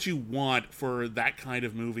that's what you want for that kind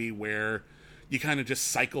of movie where you kind of just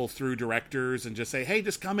cycle through directors and just say, hey,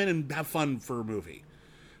 just come in and have fun for a movie.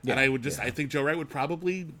 Yeah, and I think Joe Wright would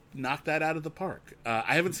probably knock that out of the park.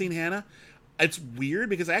 I haven't seen Hannah. It's weird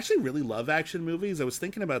because I actually really love action movies. I was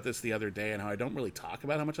thinking about this the other day and how I don't really talk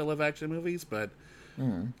about how much I love action movies, but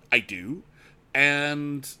I do.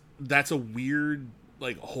 And that's a weird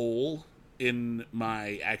like hole in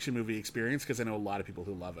my action movie experience because I know a lot of people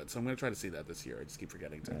who love it. So I'm going to try to see that this year. I just keep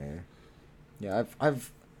forgetting to. Yeah,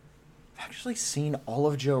 I've actually seen all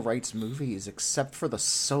of Joe Wright's movies except for The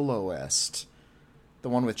Soloist, the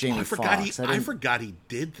one with Jamie Foxx. I forgot he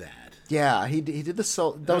did that. Yeah, he did that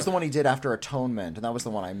was the one he did after Atonement, and that was the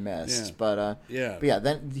one I missed. Yeah. But yeah,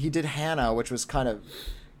 then he did Hannah, which was kind of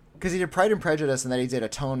because he did Pride and Prejudice, and then he did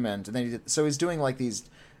Atonement, and then he's doing like these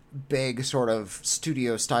big sort of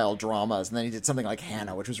studio style dramas, and then he did something like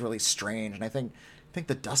Hannah, which was really strange. And I think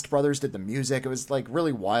the Dust Brothers did the music. It was like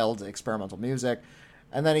really wild experimental music.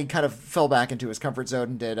 And then he kind of fell back into his comfort zone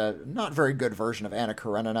and did a not very good version of Anna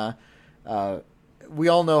Karenina. We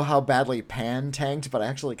all know how badly Pan tanked, but I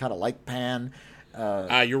actually kind of like Pan.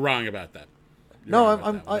 You're wrong about that.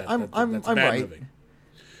 I'm right. Movie.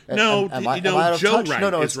 No, Joe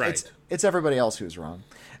Wright is right. It's everybody else who's wrong.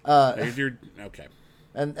 You're okay.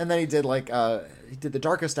 And then he did like he did The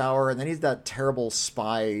Darkest Hour, and then he did that terrible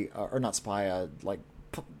spy or not spy like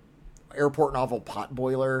airport novel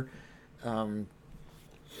Potboiler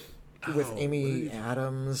with Amy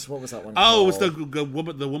Adams. What was that one? Oh, called? it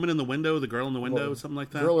was the woman in the window, the girl in the window, something like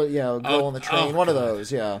that. Girl on the train. One of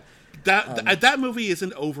those. Yeah. That movie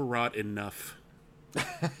isn't overwrought enough.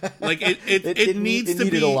 Like it needs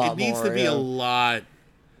to be a lot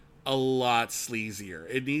sleazier.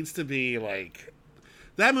 It needs to be like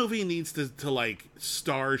that movie needs to like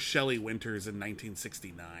star Shelley Winters in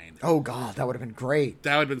 1969. Oh God, that would have been great.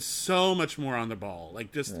 That would have been so much more on the ball.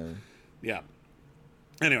 Like just yeah.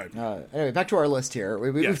 Anyway, back to our list here.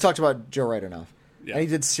 We've talked about Joe Wright enough. Yeah. And he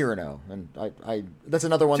did Cyrano, and I that's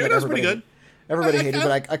another one Cyrano's that everybody pretty good. Everybody hated,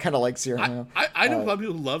 but I kind of like Cyrano. I know a lot of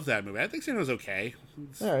people who love that movie. I think Cyrano's okay.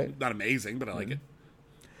 It's all right. Not amazing, but I like it.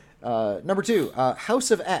 Number 2,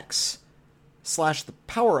 House of X / The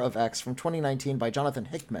Power of X from 2019 by Jonathan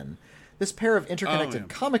Hickman. This pair of interconnected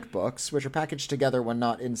comic books, which are packaged together when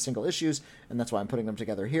not in single issues, and that's why I'm putting them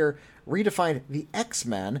together here, redefined the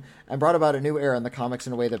X-Men and brought about a new era in the comics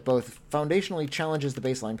in a way that both foundationally challenges the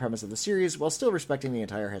baseline premise of the series while still respecting the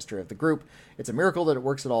entire history of the group. It's a miracle that it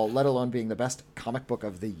works at all, let alone being the best comic book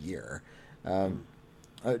of the year. I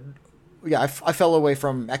fell away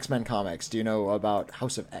from X-Men comics. Do you know about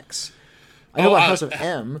House of X? I know about House of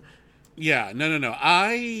M. Yeah, no.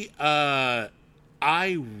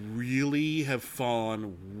 I really have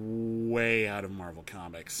fallen way out of Marvel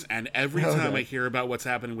Comics. And every time I hear about what's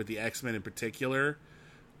happening with the X-Men in particular,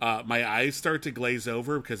 my eyes start to glaze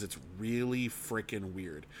over because it's really freaking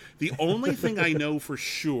weird. The only thing I know for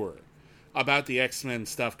sure about the X-Men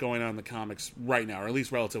stuff going on in the comics right now, or at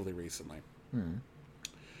least relatively recently,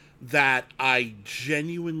 that I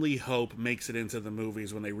genuinely hope makes it into the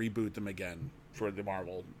movies when they reboot them again for the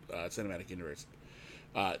Marvel Cinematic Universe.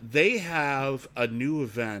 They have a new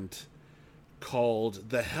event called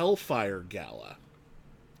the Hellfire Gala,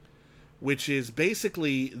 which is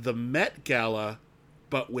basically the Met Gala,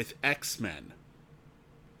 but with X-Men.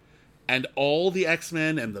 And all the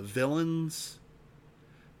X-Men and the villains,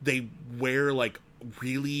 they wear, like,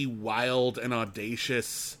 really wild and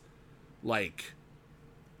audacious, like,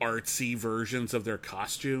 artsy versions of their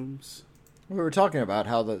costumes. We were talking about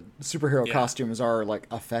how the superhero costumes are, like,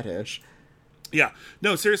 a fetish. Yeah.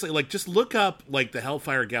 No, seriously, like, just look up, like, the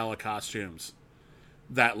Hellfire Gala costumes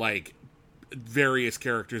that, like, various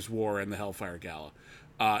characters wore in the Hellfire Gala.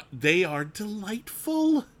 They are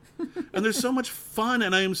delightful. And they're so much fun,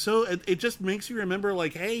 and it just makes you remember,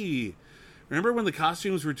 like, hey, remember when the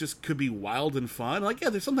costumes could be wild and fun? Like, yeah,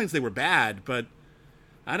 there's sometimes they were bad, but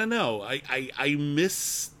I don't know. I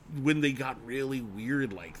miss when they got really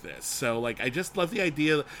weird like this. So, like, I just love the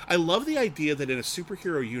idea. I love the idea that in a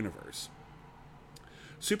superhero universe,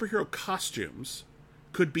 superhero costumes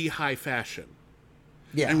could be high fashion.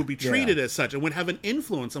 Yeah, and would be treated as such and would have an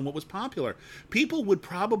influence on what was popular. People would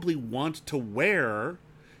probably want to wear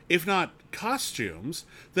if not costumes,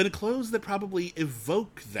 then clothes that probably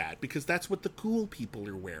evoke that, because that's what the cool people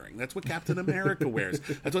are wearing. That's what Captain America wears.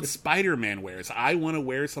 That's what Spider-Man wears. I want to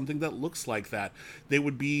wear something that looks like that. They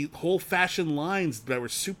would be whole fashion lines that were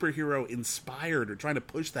superhero inspired or trying to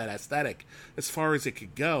push that aesthetic as far as it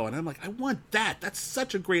could go. And I'm like, I want that. That's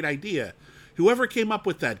such a great idea. Whoever came up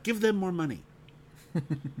with that, give them more money.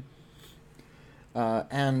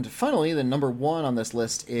 And finally, the number 1 on this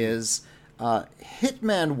list is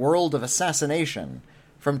Hitman World of Assassination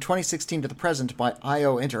from 2016 to the present by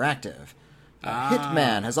IO Interactive.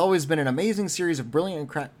 Hitman has always been an amazing series of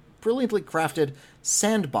brilliantly crafted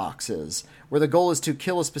sandboxes where the goal is to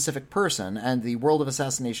kill a specific person, and the World of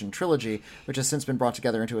Assassination trilogy, which has since been brought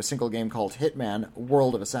together into a single game called Hitman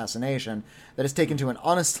World of Assassination, that is taken to an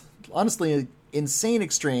honestly insane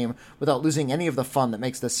extreme without losing any of the fun that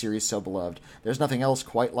makes this series so beloved. There's nothing else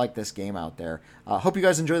quite like this game out there. Hope you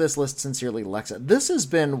guys enjoy this list. Sincerely, Lexa. This has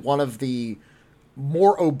been one of the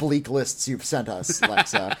more oblique lists you've sent us,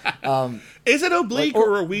 Lexa. Is it oblique,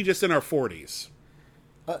 or are we just in our 40s?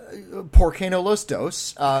 Por que no los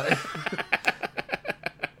dos?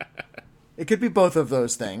 It could be both of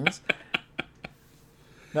those things.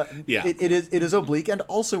 No, yeah, it is oblique, and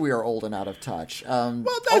also we are old and out of touch. Well,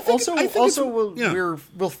 I think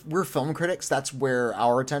we're film critics. That's where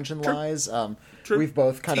our attention lies. True. We've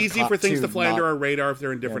both kind of easy for things to fly under our radar if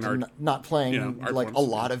they're in different art. Not playing like forms. A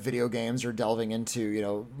lot of video games or delving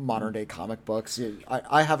into modern day comic books.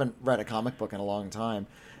 I haven't read a comic book in a long time.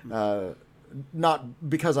 Not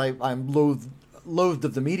because I'm loathed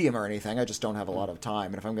of the medium or anything. I just don't have a lot of time,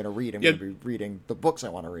 and if I'm going to read, I'm going to be reading the books I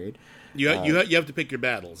want to read. You have to pick your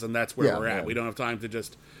battles, and that's where we're at. Yeah. We don't have time to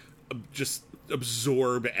just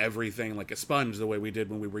absorb everything like a sponge the way we did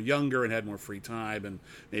when we were younger and had more free time and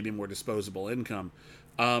maybe more disposable income.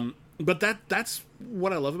 But that's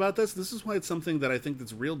what I love about this. This is why it's something that I think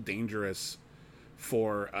that's real dangerous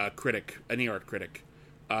for any art critic,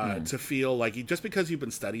 to feel like just because you've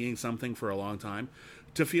been studying something for a long time,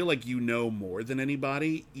 to feel like you know more than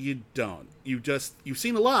anybody. You don't. You've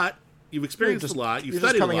seen a lot. You've experienced a lot. You've studied a lot.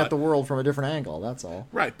 You're just coming at the world from a different angle. That's all.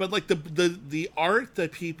 Right, but like the art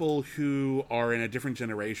that people who are in a different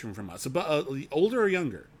generation from us, older or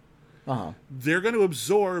younger, they're going to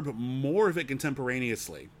absorb more of it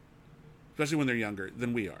contemporaneously, especially when they're younger,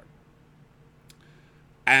 than we are.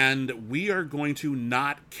 And we are going to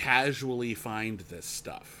not casually find this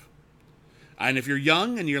stuff. And if you're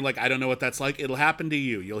young and you're like, I don't know what that's like, it'll happen to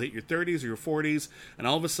you. You'll hit your 30s or your 40s, and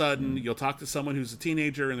all of a sudden you'll talk to someone who's a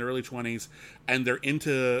teenager in their early 20s, and they're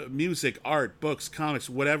into music, art, books, comics,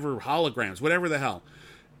 whatever, holograms, whatever the hell.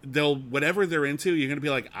 Whatever they're into, you're going to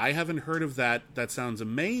be like, I haven't heard of that. That sounds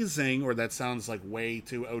amazing, or that sounds like way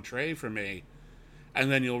too outre for me.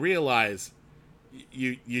 And then you'll realize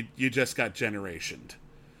you just got generationed.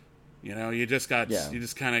 You just got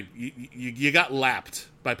you got lapped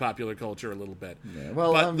by popular culture a little bit. Yeah,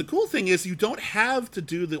 well, but the cool thing is you don't have to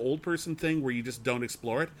do the old person thing where you just don't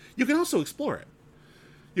explore it. You can also explore it.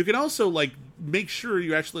 You can also make sure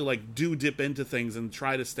you actually do dip into things and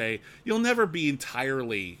try to stay. You'll never be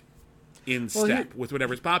entirely in step with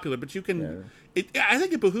whatever's popular, but you can. Yeah. I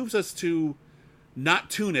think it behooves us to not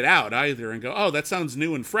tune it out either and go, oh, that sounds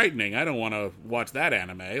new and frightening. I don't want to watch that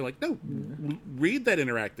anime. No, read that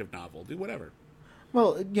interactive novel. Do whatever.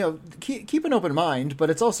 Well, keep an open mind, but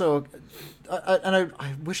it's also, and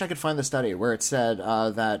I wish I could find the study where it said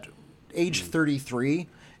that age 33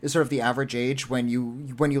 is sort of the average age when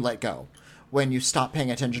you let go, when you stop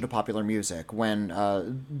paying attention to popular music,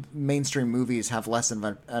 when mainstream movies have less of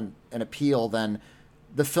an appeal than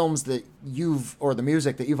the films that or the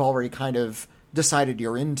music that you've already kind of decided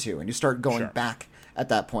you're into, and you start going back at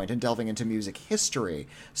that point and delving into music history.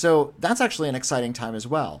 So that's actually an exciting time as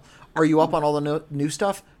well. Are you up on all the new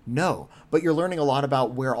stuff? No, but you're learning a lot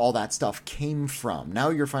about where all that stuff came from.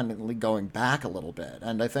 Now you're finally going back a little bit,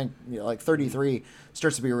 and I think 33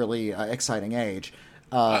 starts to be a really exciting age.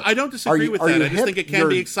 I don't disagree with that. I just think it can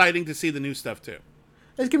be exciting to see the new stuff too.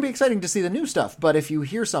 It can be exciting to see the new stuff, but if you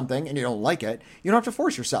hear something and you don't like it, you don't have to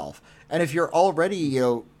force yourself. And if you're already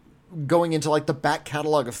going into the back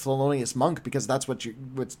catalog of Thelonious Monk because that's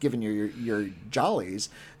what's giving you your jollies,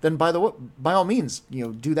 then by all means,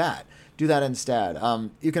 do that instead.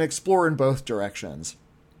 You can explore in both directions.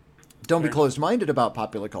 Don't be closed-minded about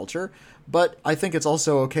popular culture, but I think it's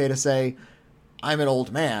also okay to say, I'm an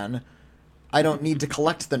old man. I don't need to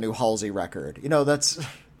collect the new Halsey record.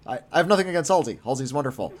 I have nothing against Halsey. Halsey's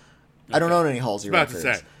wonderful. Okay. I don't own any Halsey records.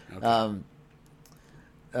 To say. Okay.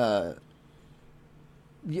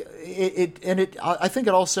 I think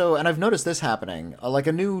it also, and I've noticed this happening,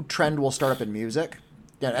 a new trend will start up in music,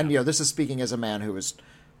 and this is speaking as a man who was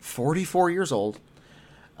 44 years old.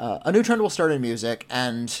 A new trend will start in music,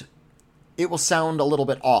 and it will sound a little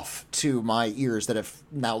bit off to my ears that have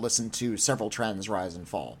now listened to several trends rise and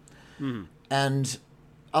fall. Mm-hmm. And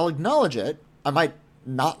I'll acknowledge it. I might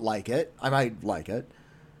not like it. I might like it.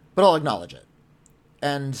 But I'll acknowledge it.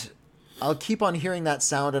 And I'll keep on hearing that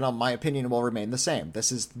sound, and my opinion will remain the same.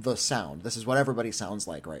 This is the sound. This is what everybody sounds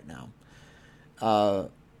like right now.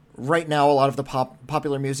 Right now, a lot of the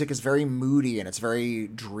popular music is very moody, and it's very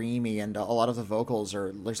dreamy, and a lot of the vocals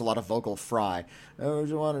there's a lot of vocal fry. I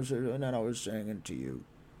was and I was singing to you.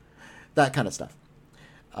 That kind of stuff.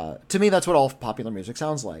 To me, that's what all popular music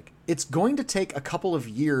sounds like. It's going to take a couple of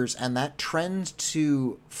years and that trend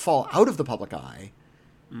to fall out of the public eye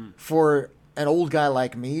for an old guy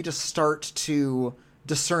like me to start to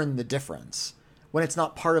discern the difference. When it's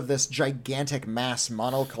not part of this gigantic mass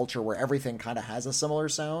monoculture where everything kind of has a similar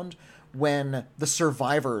sound, when the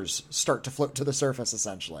survivors start to float to the surface,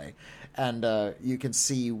 essentially, and you can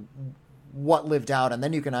see what lived out, and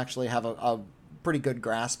then you can actually have a pretty good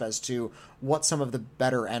grasp as to what some of the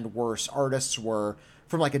better and worse artists were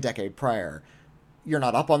from like a decade prior. You're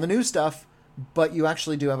not up on the new stuff, but you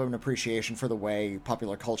actually do have an appreciation for the way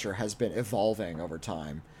popular culture has been evolving over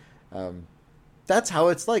time. That's how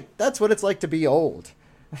it's like. That's what it's like to be old.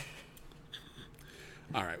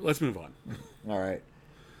 All right, let's move on. All right.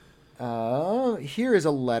 Here is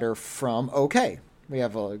a letter from OK. We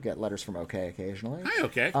get letters from OK occasionally. Hi,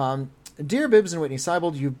 OK. Dear Bibbs and Whitney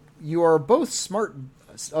Seibold, you are both smart.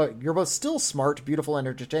 You're both still smart, beautiful, and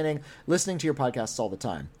entertaining. Listening to your podcasts all the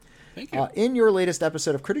time. Thank you. In your latest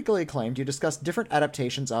episode of Critically Acclaimed, you discussed different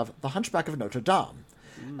adaptations of The Hunchback of Notre Dame.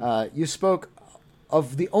 You spoke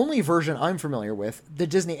of the only version I'm familiar with, the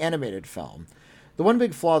Disney animated film. The one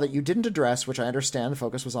big flaw that you didn't address, which I understand the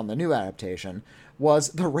focus was on the new adaptation, was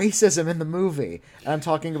the racism in the movie. And I'm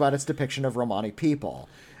talking about its depiction of Romani people.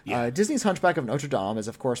 Yeah. Disney's Hunchback of Notre Dame is,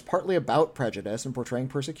 of course, partly about prejudice, and portraying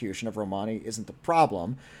persecution of Romani isn't the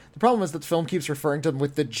problem. The problem is that the film keeps referring to them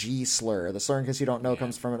with the G slur. The slur, in case you don't know,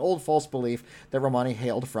 comes from an old false belief that Romani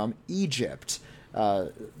hailed from Egypt.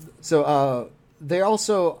 They are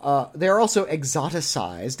also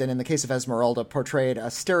exoticized, and in the case of Esmeralda, portrayed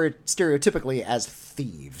stereotypically as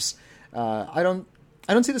thieves. I don't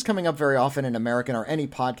see this coming up very often in American or any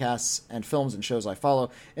podcasts and films and shows I follow.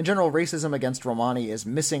 In general, racism against Romani is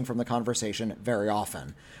missing from the conversation very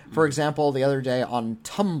often. For example, the other day on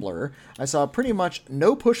Tumblr, I saw pretty much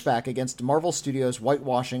no pushback against Marvel Studios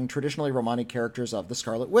whitewashing traditionally Romani characters of the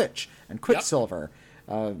Scarlet Witch and Quicksilver.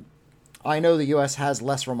 Yep. I know the U.S. has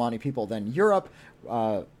less Romani people than Europe,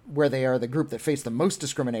 where they are the group that face the most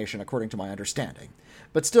discrimination, according to my understanding.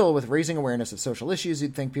 But still, with raising awareness of social issues,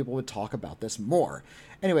 you'd think people would talk about this more.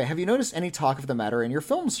 Anyway, have you noticed any talk of the matter in your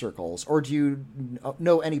film circles, or do you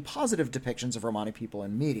know any positive depictions of Romani people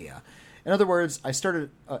in media? In other words,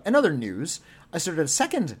 in other news, I started a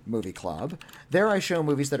second movie club. There I show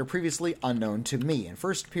movies that are previously unknown to me. In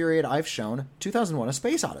first period, I've shown 2001: A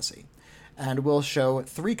Space Odyssey. And we'll show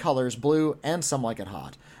 3 colors, blue and Some Like It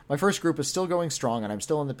Hot. My first group is still going strong, and I'm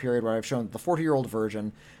still in the period where I've shown the 40-year-old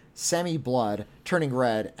virgin, Sammy Blood, Turning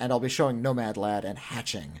Red, and I'll be showing Nomad Lad and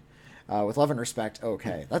Hatching. With love and respect,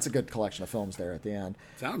 OK. That's a good collection of films there at the end.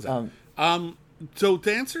 Sounds it. So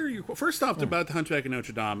to answer your first off about The Hunchback of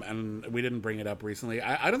Notre Dame, and we didn't bring it up recently,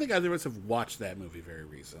 I don't think either of us have watched that movie very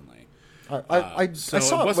recently. I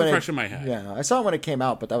saw it wasn't fresh in my head. Yeah, I saw it when it came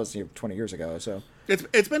out, but that was 20 years ago. So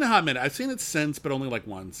it's been a hot minute. I've seen it since, but only like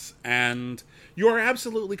once. And you are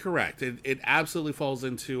absolutely correct. It absolutely falls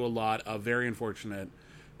into a lot of very unfortunate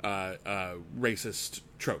racist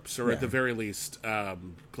tropes, or at the very least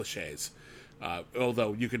cliches.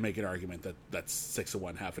 Although you could make an argument that that's 6 of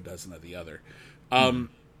one, half a dozen of the other. And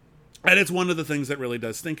it's one of the things that really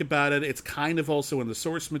does think about it. It's kind of also in the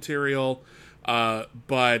source material,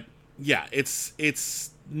 but. Yeah,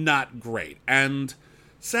 it's not great. And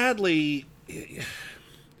sadly,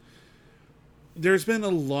 there's been a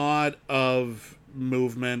lot of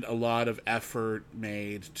movement, a lot of effort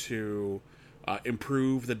made to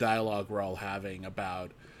improve the dialogue we're all having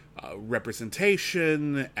about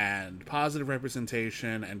representation and positive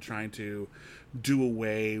representation, and trying to do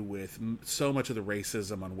away with so much of the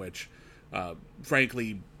racism on which,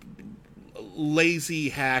 frankly, lazy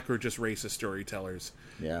hack or just racist storytellers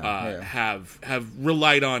have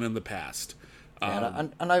relied on in the past.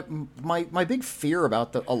 My big fear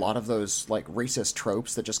about a lot of those like racist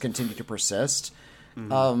tropes that just continue to persist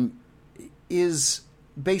is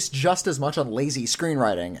based just as much on lazy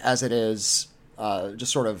screenwriting as it is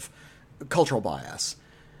just sort of cultural bias,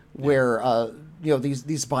 where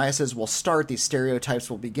these biases will start, these stereotypes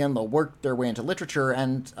will begin, they'll work their way into literature,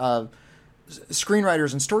 and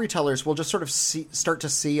screenwriters and storytellers will just sort of start to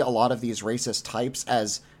see a lot of these racist types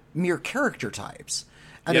as mere character types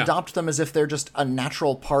and adopt them as if they're just a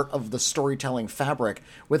natural part of the storytelling fabric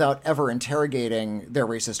without ever interrogating their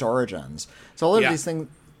racist origins. So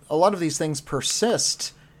a lot of these things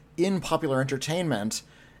persist in popular entertainment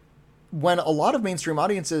when a lot of mainstream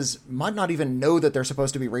audiences might not even know that they're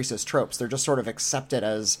supposed to be racist tropes. They're just sort of accepted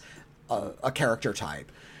as a character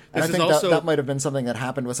type. And I think that might have been something that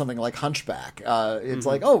happened with something like Hunchback. It's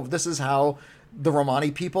like, oh, this is how the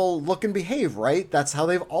Romani people look and behave, right? That's how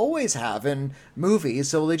they've always have in movies,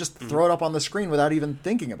 so they just throw it up on the screen without even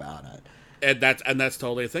thinking about it. And that's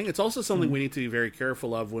totally a thing. It's also something we need to be very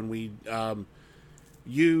careful of when we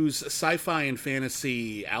use sci-fi and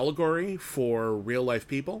fantasy allegory for real-life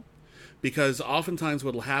people, because oftentimes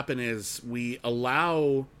what will happen is we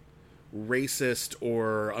allow racist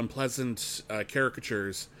or unpleasant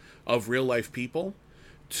caricatures of real-life people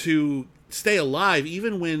to stay alive,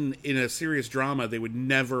 even when in a serious drama they would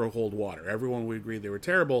never hold water. Everyone would agree they were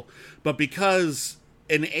terrible, but because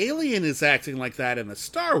an alien is acting like that in a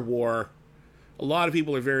Star War, a lot of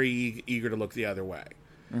people are very eager to look the other way.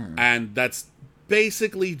 And that's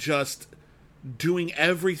basically just doing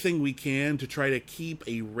everything we can to try to keep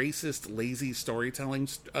a racist, lazy storytelling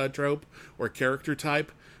trope or character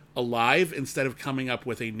type alive instead of coming up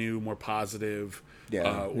with a new, more positive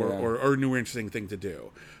or new interesting thing to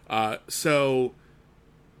do. So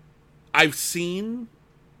I've seen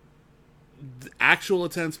actual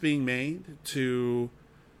attempts being made to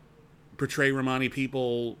portray Romani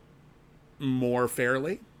people more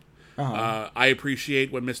fairly. I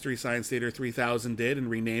appreciate what Mystery Science Theater 3000 did in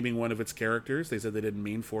renaming one of its characters. They said they didn't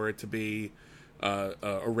mean for it to be a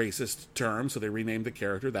racist term, so they renamed the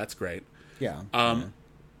character. That's great.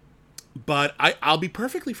 But I'll be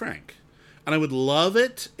perfectly frank, and I would love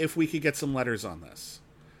it if we could get some letters on this,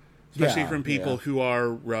 especially from people who are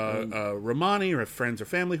Romani or have friends or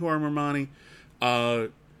family who are Romani.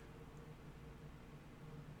 Do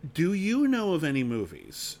you know of any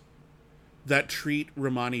movies that treat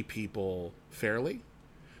Romani people fairly,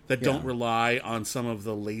 that don't rely on some of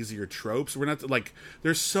the lazier tropes? We're not like,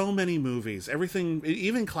 there's so many movies, everything,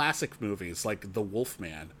 even classic movies like The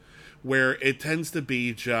Wolfman, where it tends to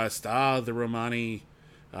be just the Romani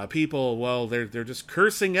people, well, they're just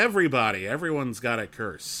cursing everybody. Everyone's got a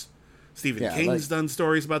curse. Stephen King's done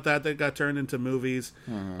stories about that got turned into movies.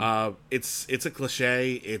 It's a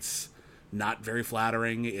cliche. It's not very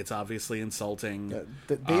flattering. It's obviously insulting.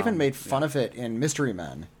 They even made fun of it in Mystery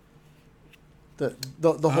Men.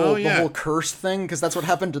 The whole curse thing, because that's what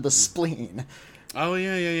happened to the spleen. Oh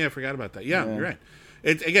yeah. I forgot about that. Yeah, you're right.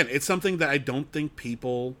 It's something that I don't think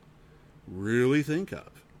people really think of.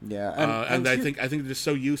 Yeah, and I think they're just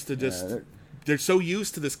so used to they're so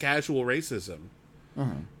used to this casual racism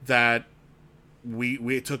that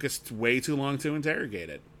it took us way too long to interrogate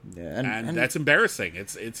it. Yeah, and that's embarrassing.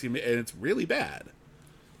 It's really bad.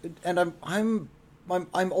 And I'm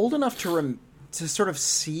old enough to sort of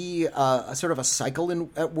see a sort of a cycle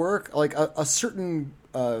at work, like a certain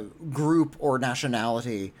group or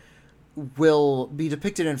nationality will be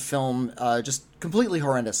depicted in film just completely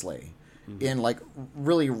horrendously, in like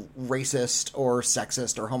really racist or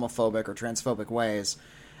sexist or homophobic or transphobic ways,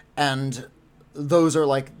 and those are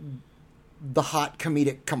like the hot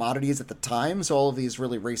comedic commodities at the time. So all of these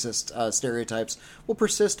really racist stereotypes will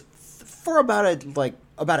persist for about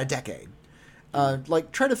a decade.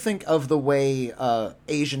 Like, try to think of the way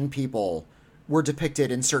Asian people were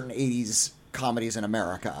depicted in certain 80s comedies in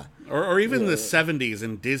America. Or even the 70s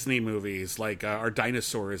in Disney movies, like Our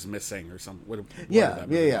Dinosaur is Missing or something.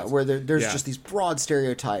 Where there's just these broad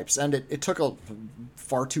stereotypes, and it took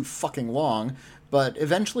far too fucking long, but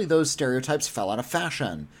eventually those stereotypes fell out of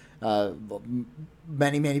fashion.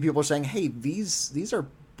 Many people are saying, hey, these are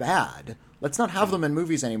bad. Let's not have them in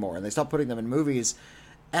movies anymore. And they stopped putting them in movies.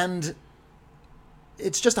 And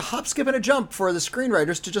it's just a hop, skip, and a jump for the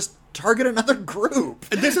screenwriters to just target another group.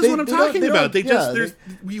 And this is what I'm talking about.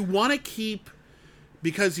 You want to keep,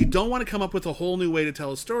 because you don't want to come up with a whole new way to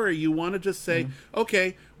tell a story. You want to just say,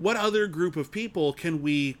 okay, what other group of people can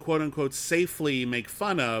we, quote unquote, safely make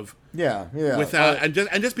fun of? Without and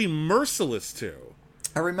just be merciless to.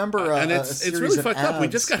 I remember, and it's really fucked up. We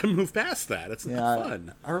just got to move past that. It's not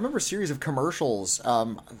fun. I remember a series of commercials it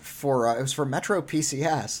was for Metro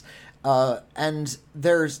PCS, and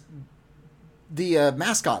there's the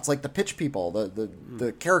mascots, like the pitch people,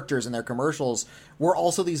 the characters in their commercials were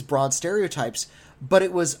also these broad stereotypes, but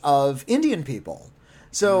it was of Indian people.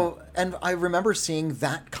 So, and I remember seeing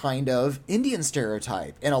that kind of Indian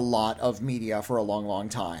stereotype in a lot of media for a long, long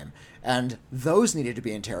time. And those needed to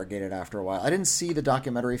be interrogated after a while. I didn't see the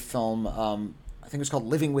documentary film, I think it was called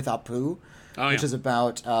Living with Apu, which is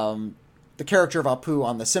about the character of Apu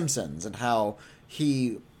on The Simpsons and how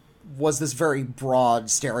he was this very broad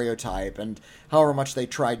stereotype, and however much they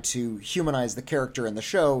tried to humanize the character in the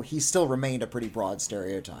show, he still remained a pretty broad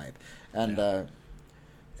stereotype. And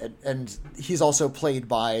and he's also played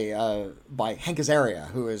by Hank Azaria,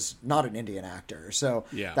 who is not an Indian actor, so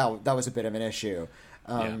that was a bit of an issue.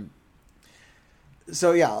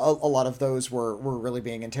 So yeah, a lot of those were really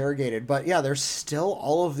being interrogated, but yeah, there's still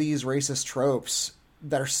all of these racist tropes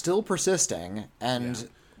that are still persisting, and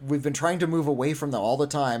we've been trying to move away from them all the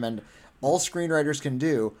time, and all screenwriters can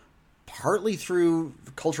do, partly through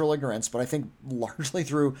cultural ignorance, but I think largely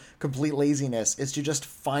through complete laziness, is to just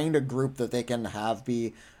find a group that they can have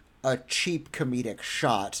be a cheap comedic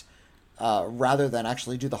shot, rather than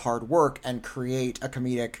actually do the hard work and create a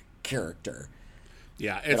comedic character.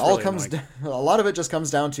 Yeah, it all comes. A lot of it just comes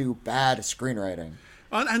down to bad screenwriting.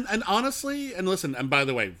 And honestly, and listen, and by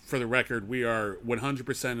the way, for the record, we are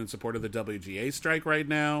 100% in support of the WGA strike right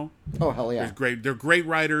now. Oh, hell yeah. They're great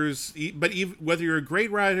writers, but even, whether you're a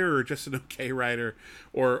great writer or just an okay writer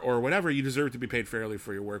or whatever, you deserve to be paid fairly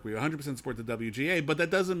for your work. We 100% support the WGA, but that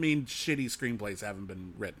doesn't mean shitty screenplays haven't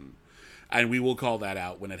been written. And we will call that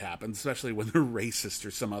out when it happens, especially when they're racist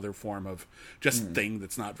or some other form of just thing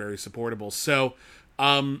that's not very supportable. So,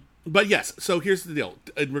 but yes, so here's the deal.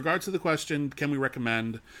 In regards to the question, can we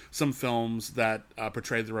recommend some films that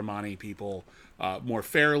portray the Romani people more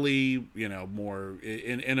fairly, more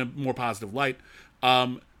in a more positive light?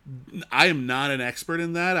 I am not an expert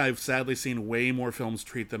in that. I've sadly seen way more films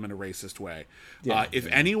treat them in a racist way. If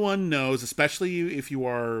anyone knows, especially if you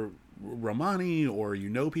are Romani or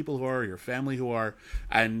people who are, your family who are,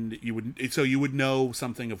 and you would know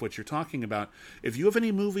something of what you're talking about. If you have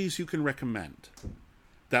any movies you can recommend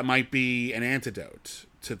that might be an antidote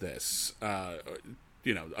to this,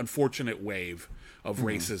 unfortunate wave of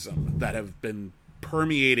racism that have been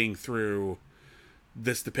permeating through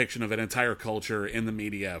this depiction of an entire culture in the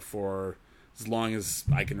media for as long as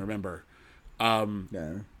I can remember.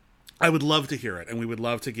 I would love to hear it, and we would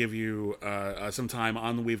love to give you some time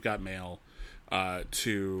on the We've Got Mail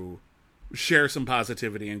to share some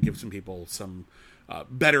positivity and give some people some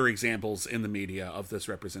better examples in the media of this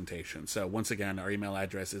representation. So once again, our email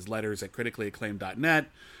address is letters@criticallyacclaimed.net,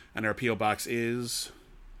 and our P.O. Box is...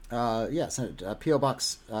 P.O.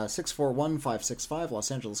 Box 641565, Los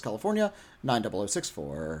Angeles, California,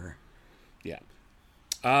 90064. Yeah.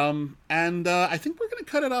 And I think we're going to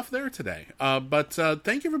cut it off there today. But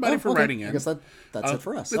thank you, everybody, for writing in. I guess that's it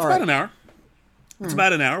for us. It's about an hour. It's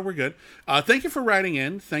about an hour. We're good. Thank you for writing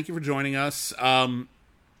in. Thank you for joining us.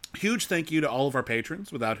 Huge thank you to all of our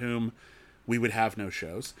patrons, without whom we would have no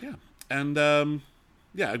shows. Yeah. And,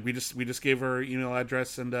 we just gave our email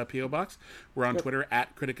address and P.O. Box. We're on Twitter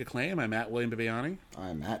 @CriticAcclaim. I'm @William Bibiani.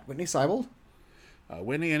 I'm @Whitney Seibel.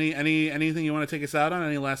 Whitney, anything you want to take us out on?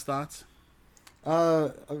 Any last thoughts?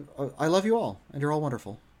 I love you all, and you're all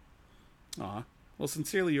wonderful. Aw. Well,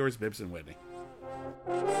 sincerely yours, Bibbs and Whitney.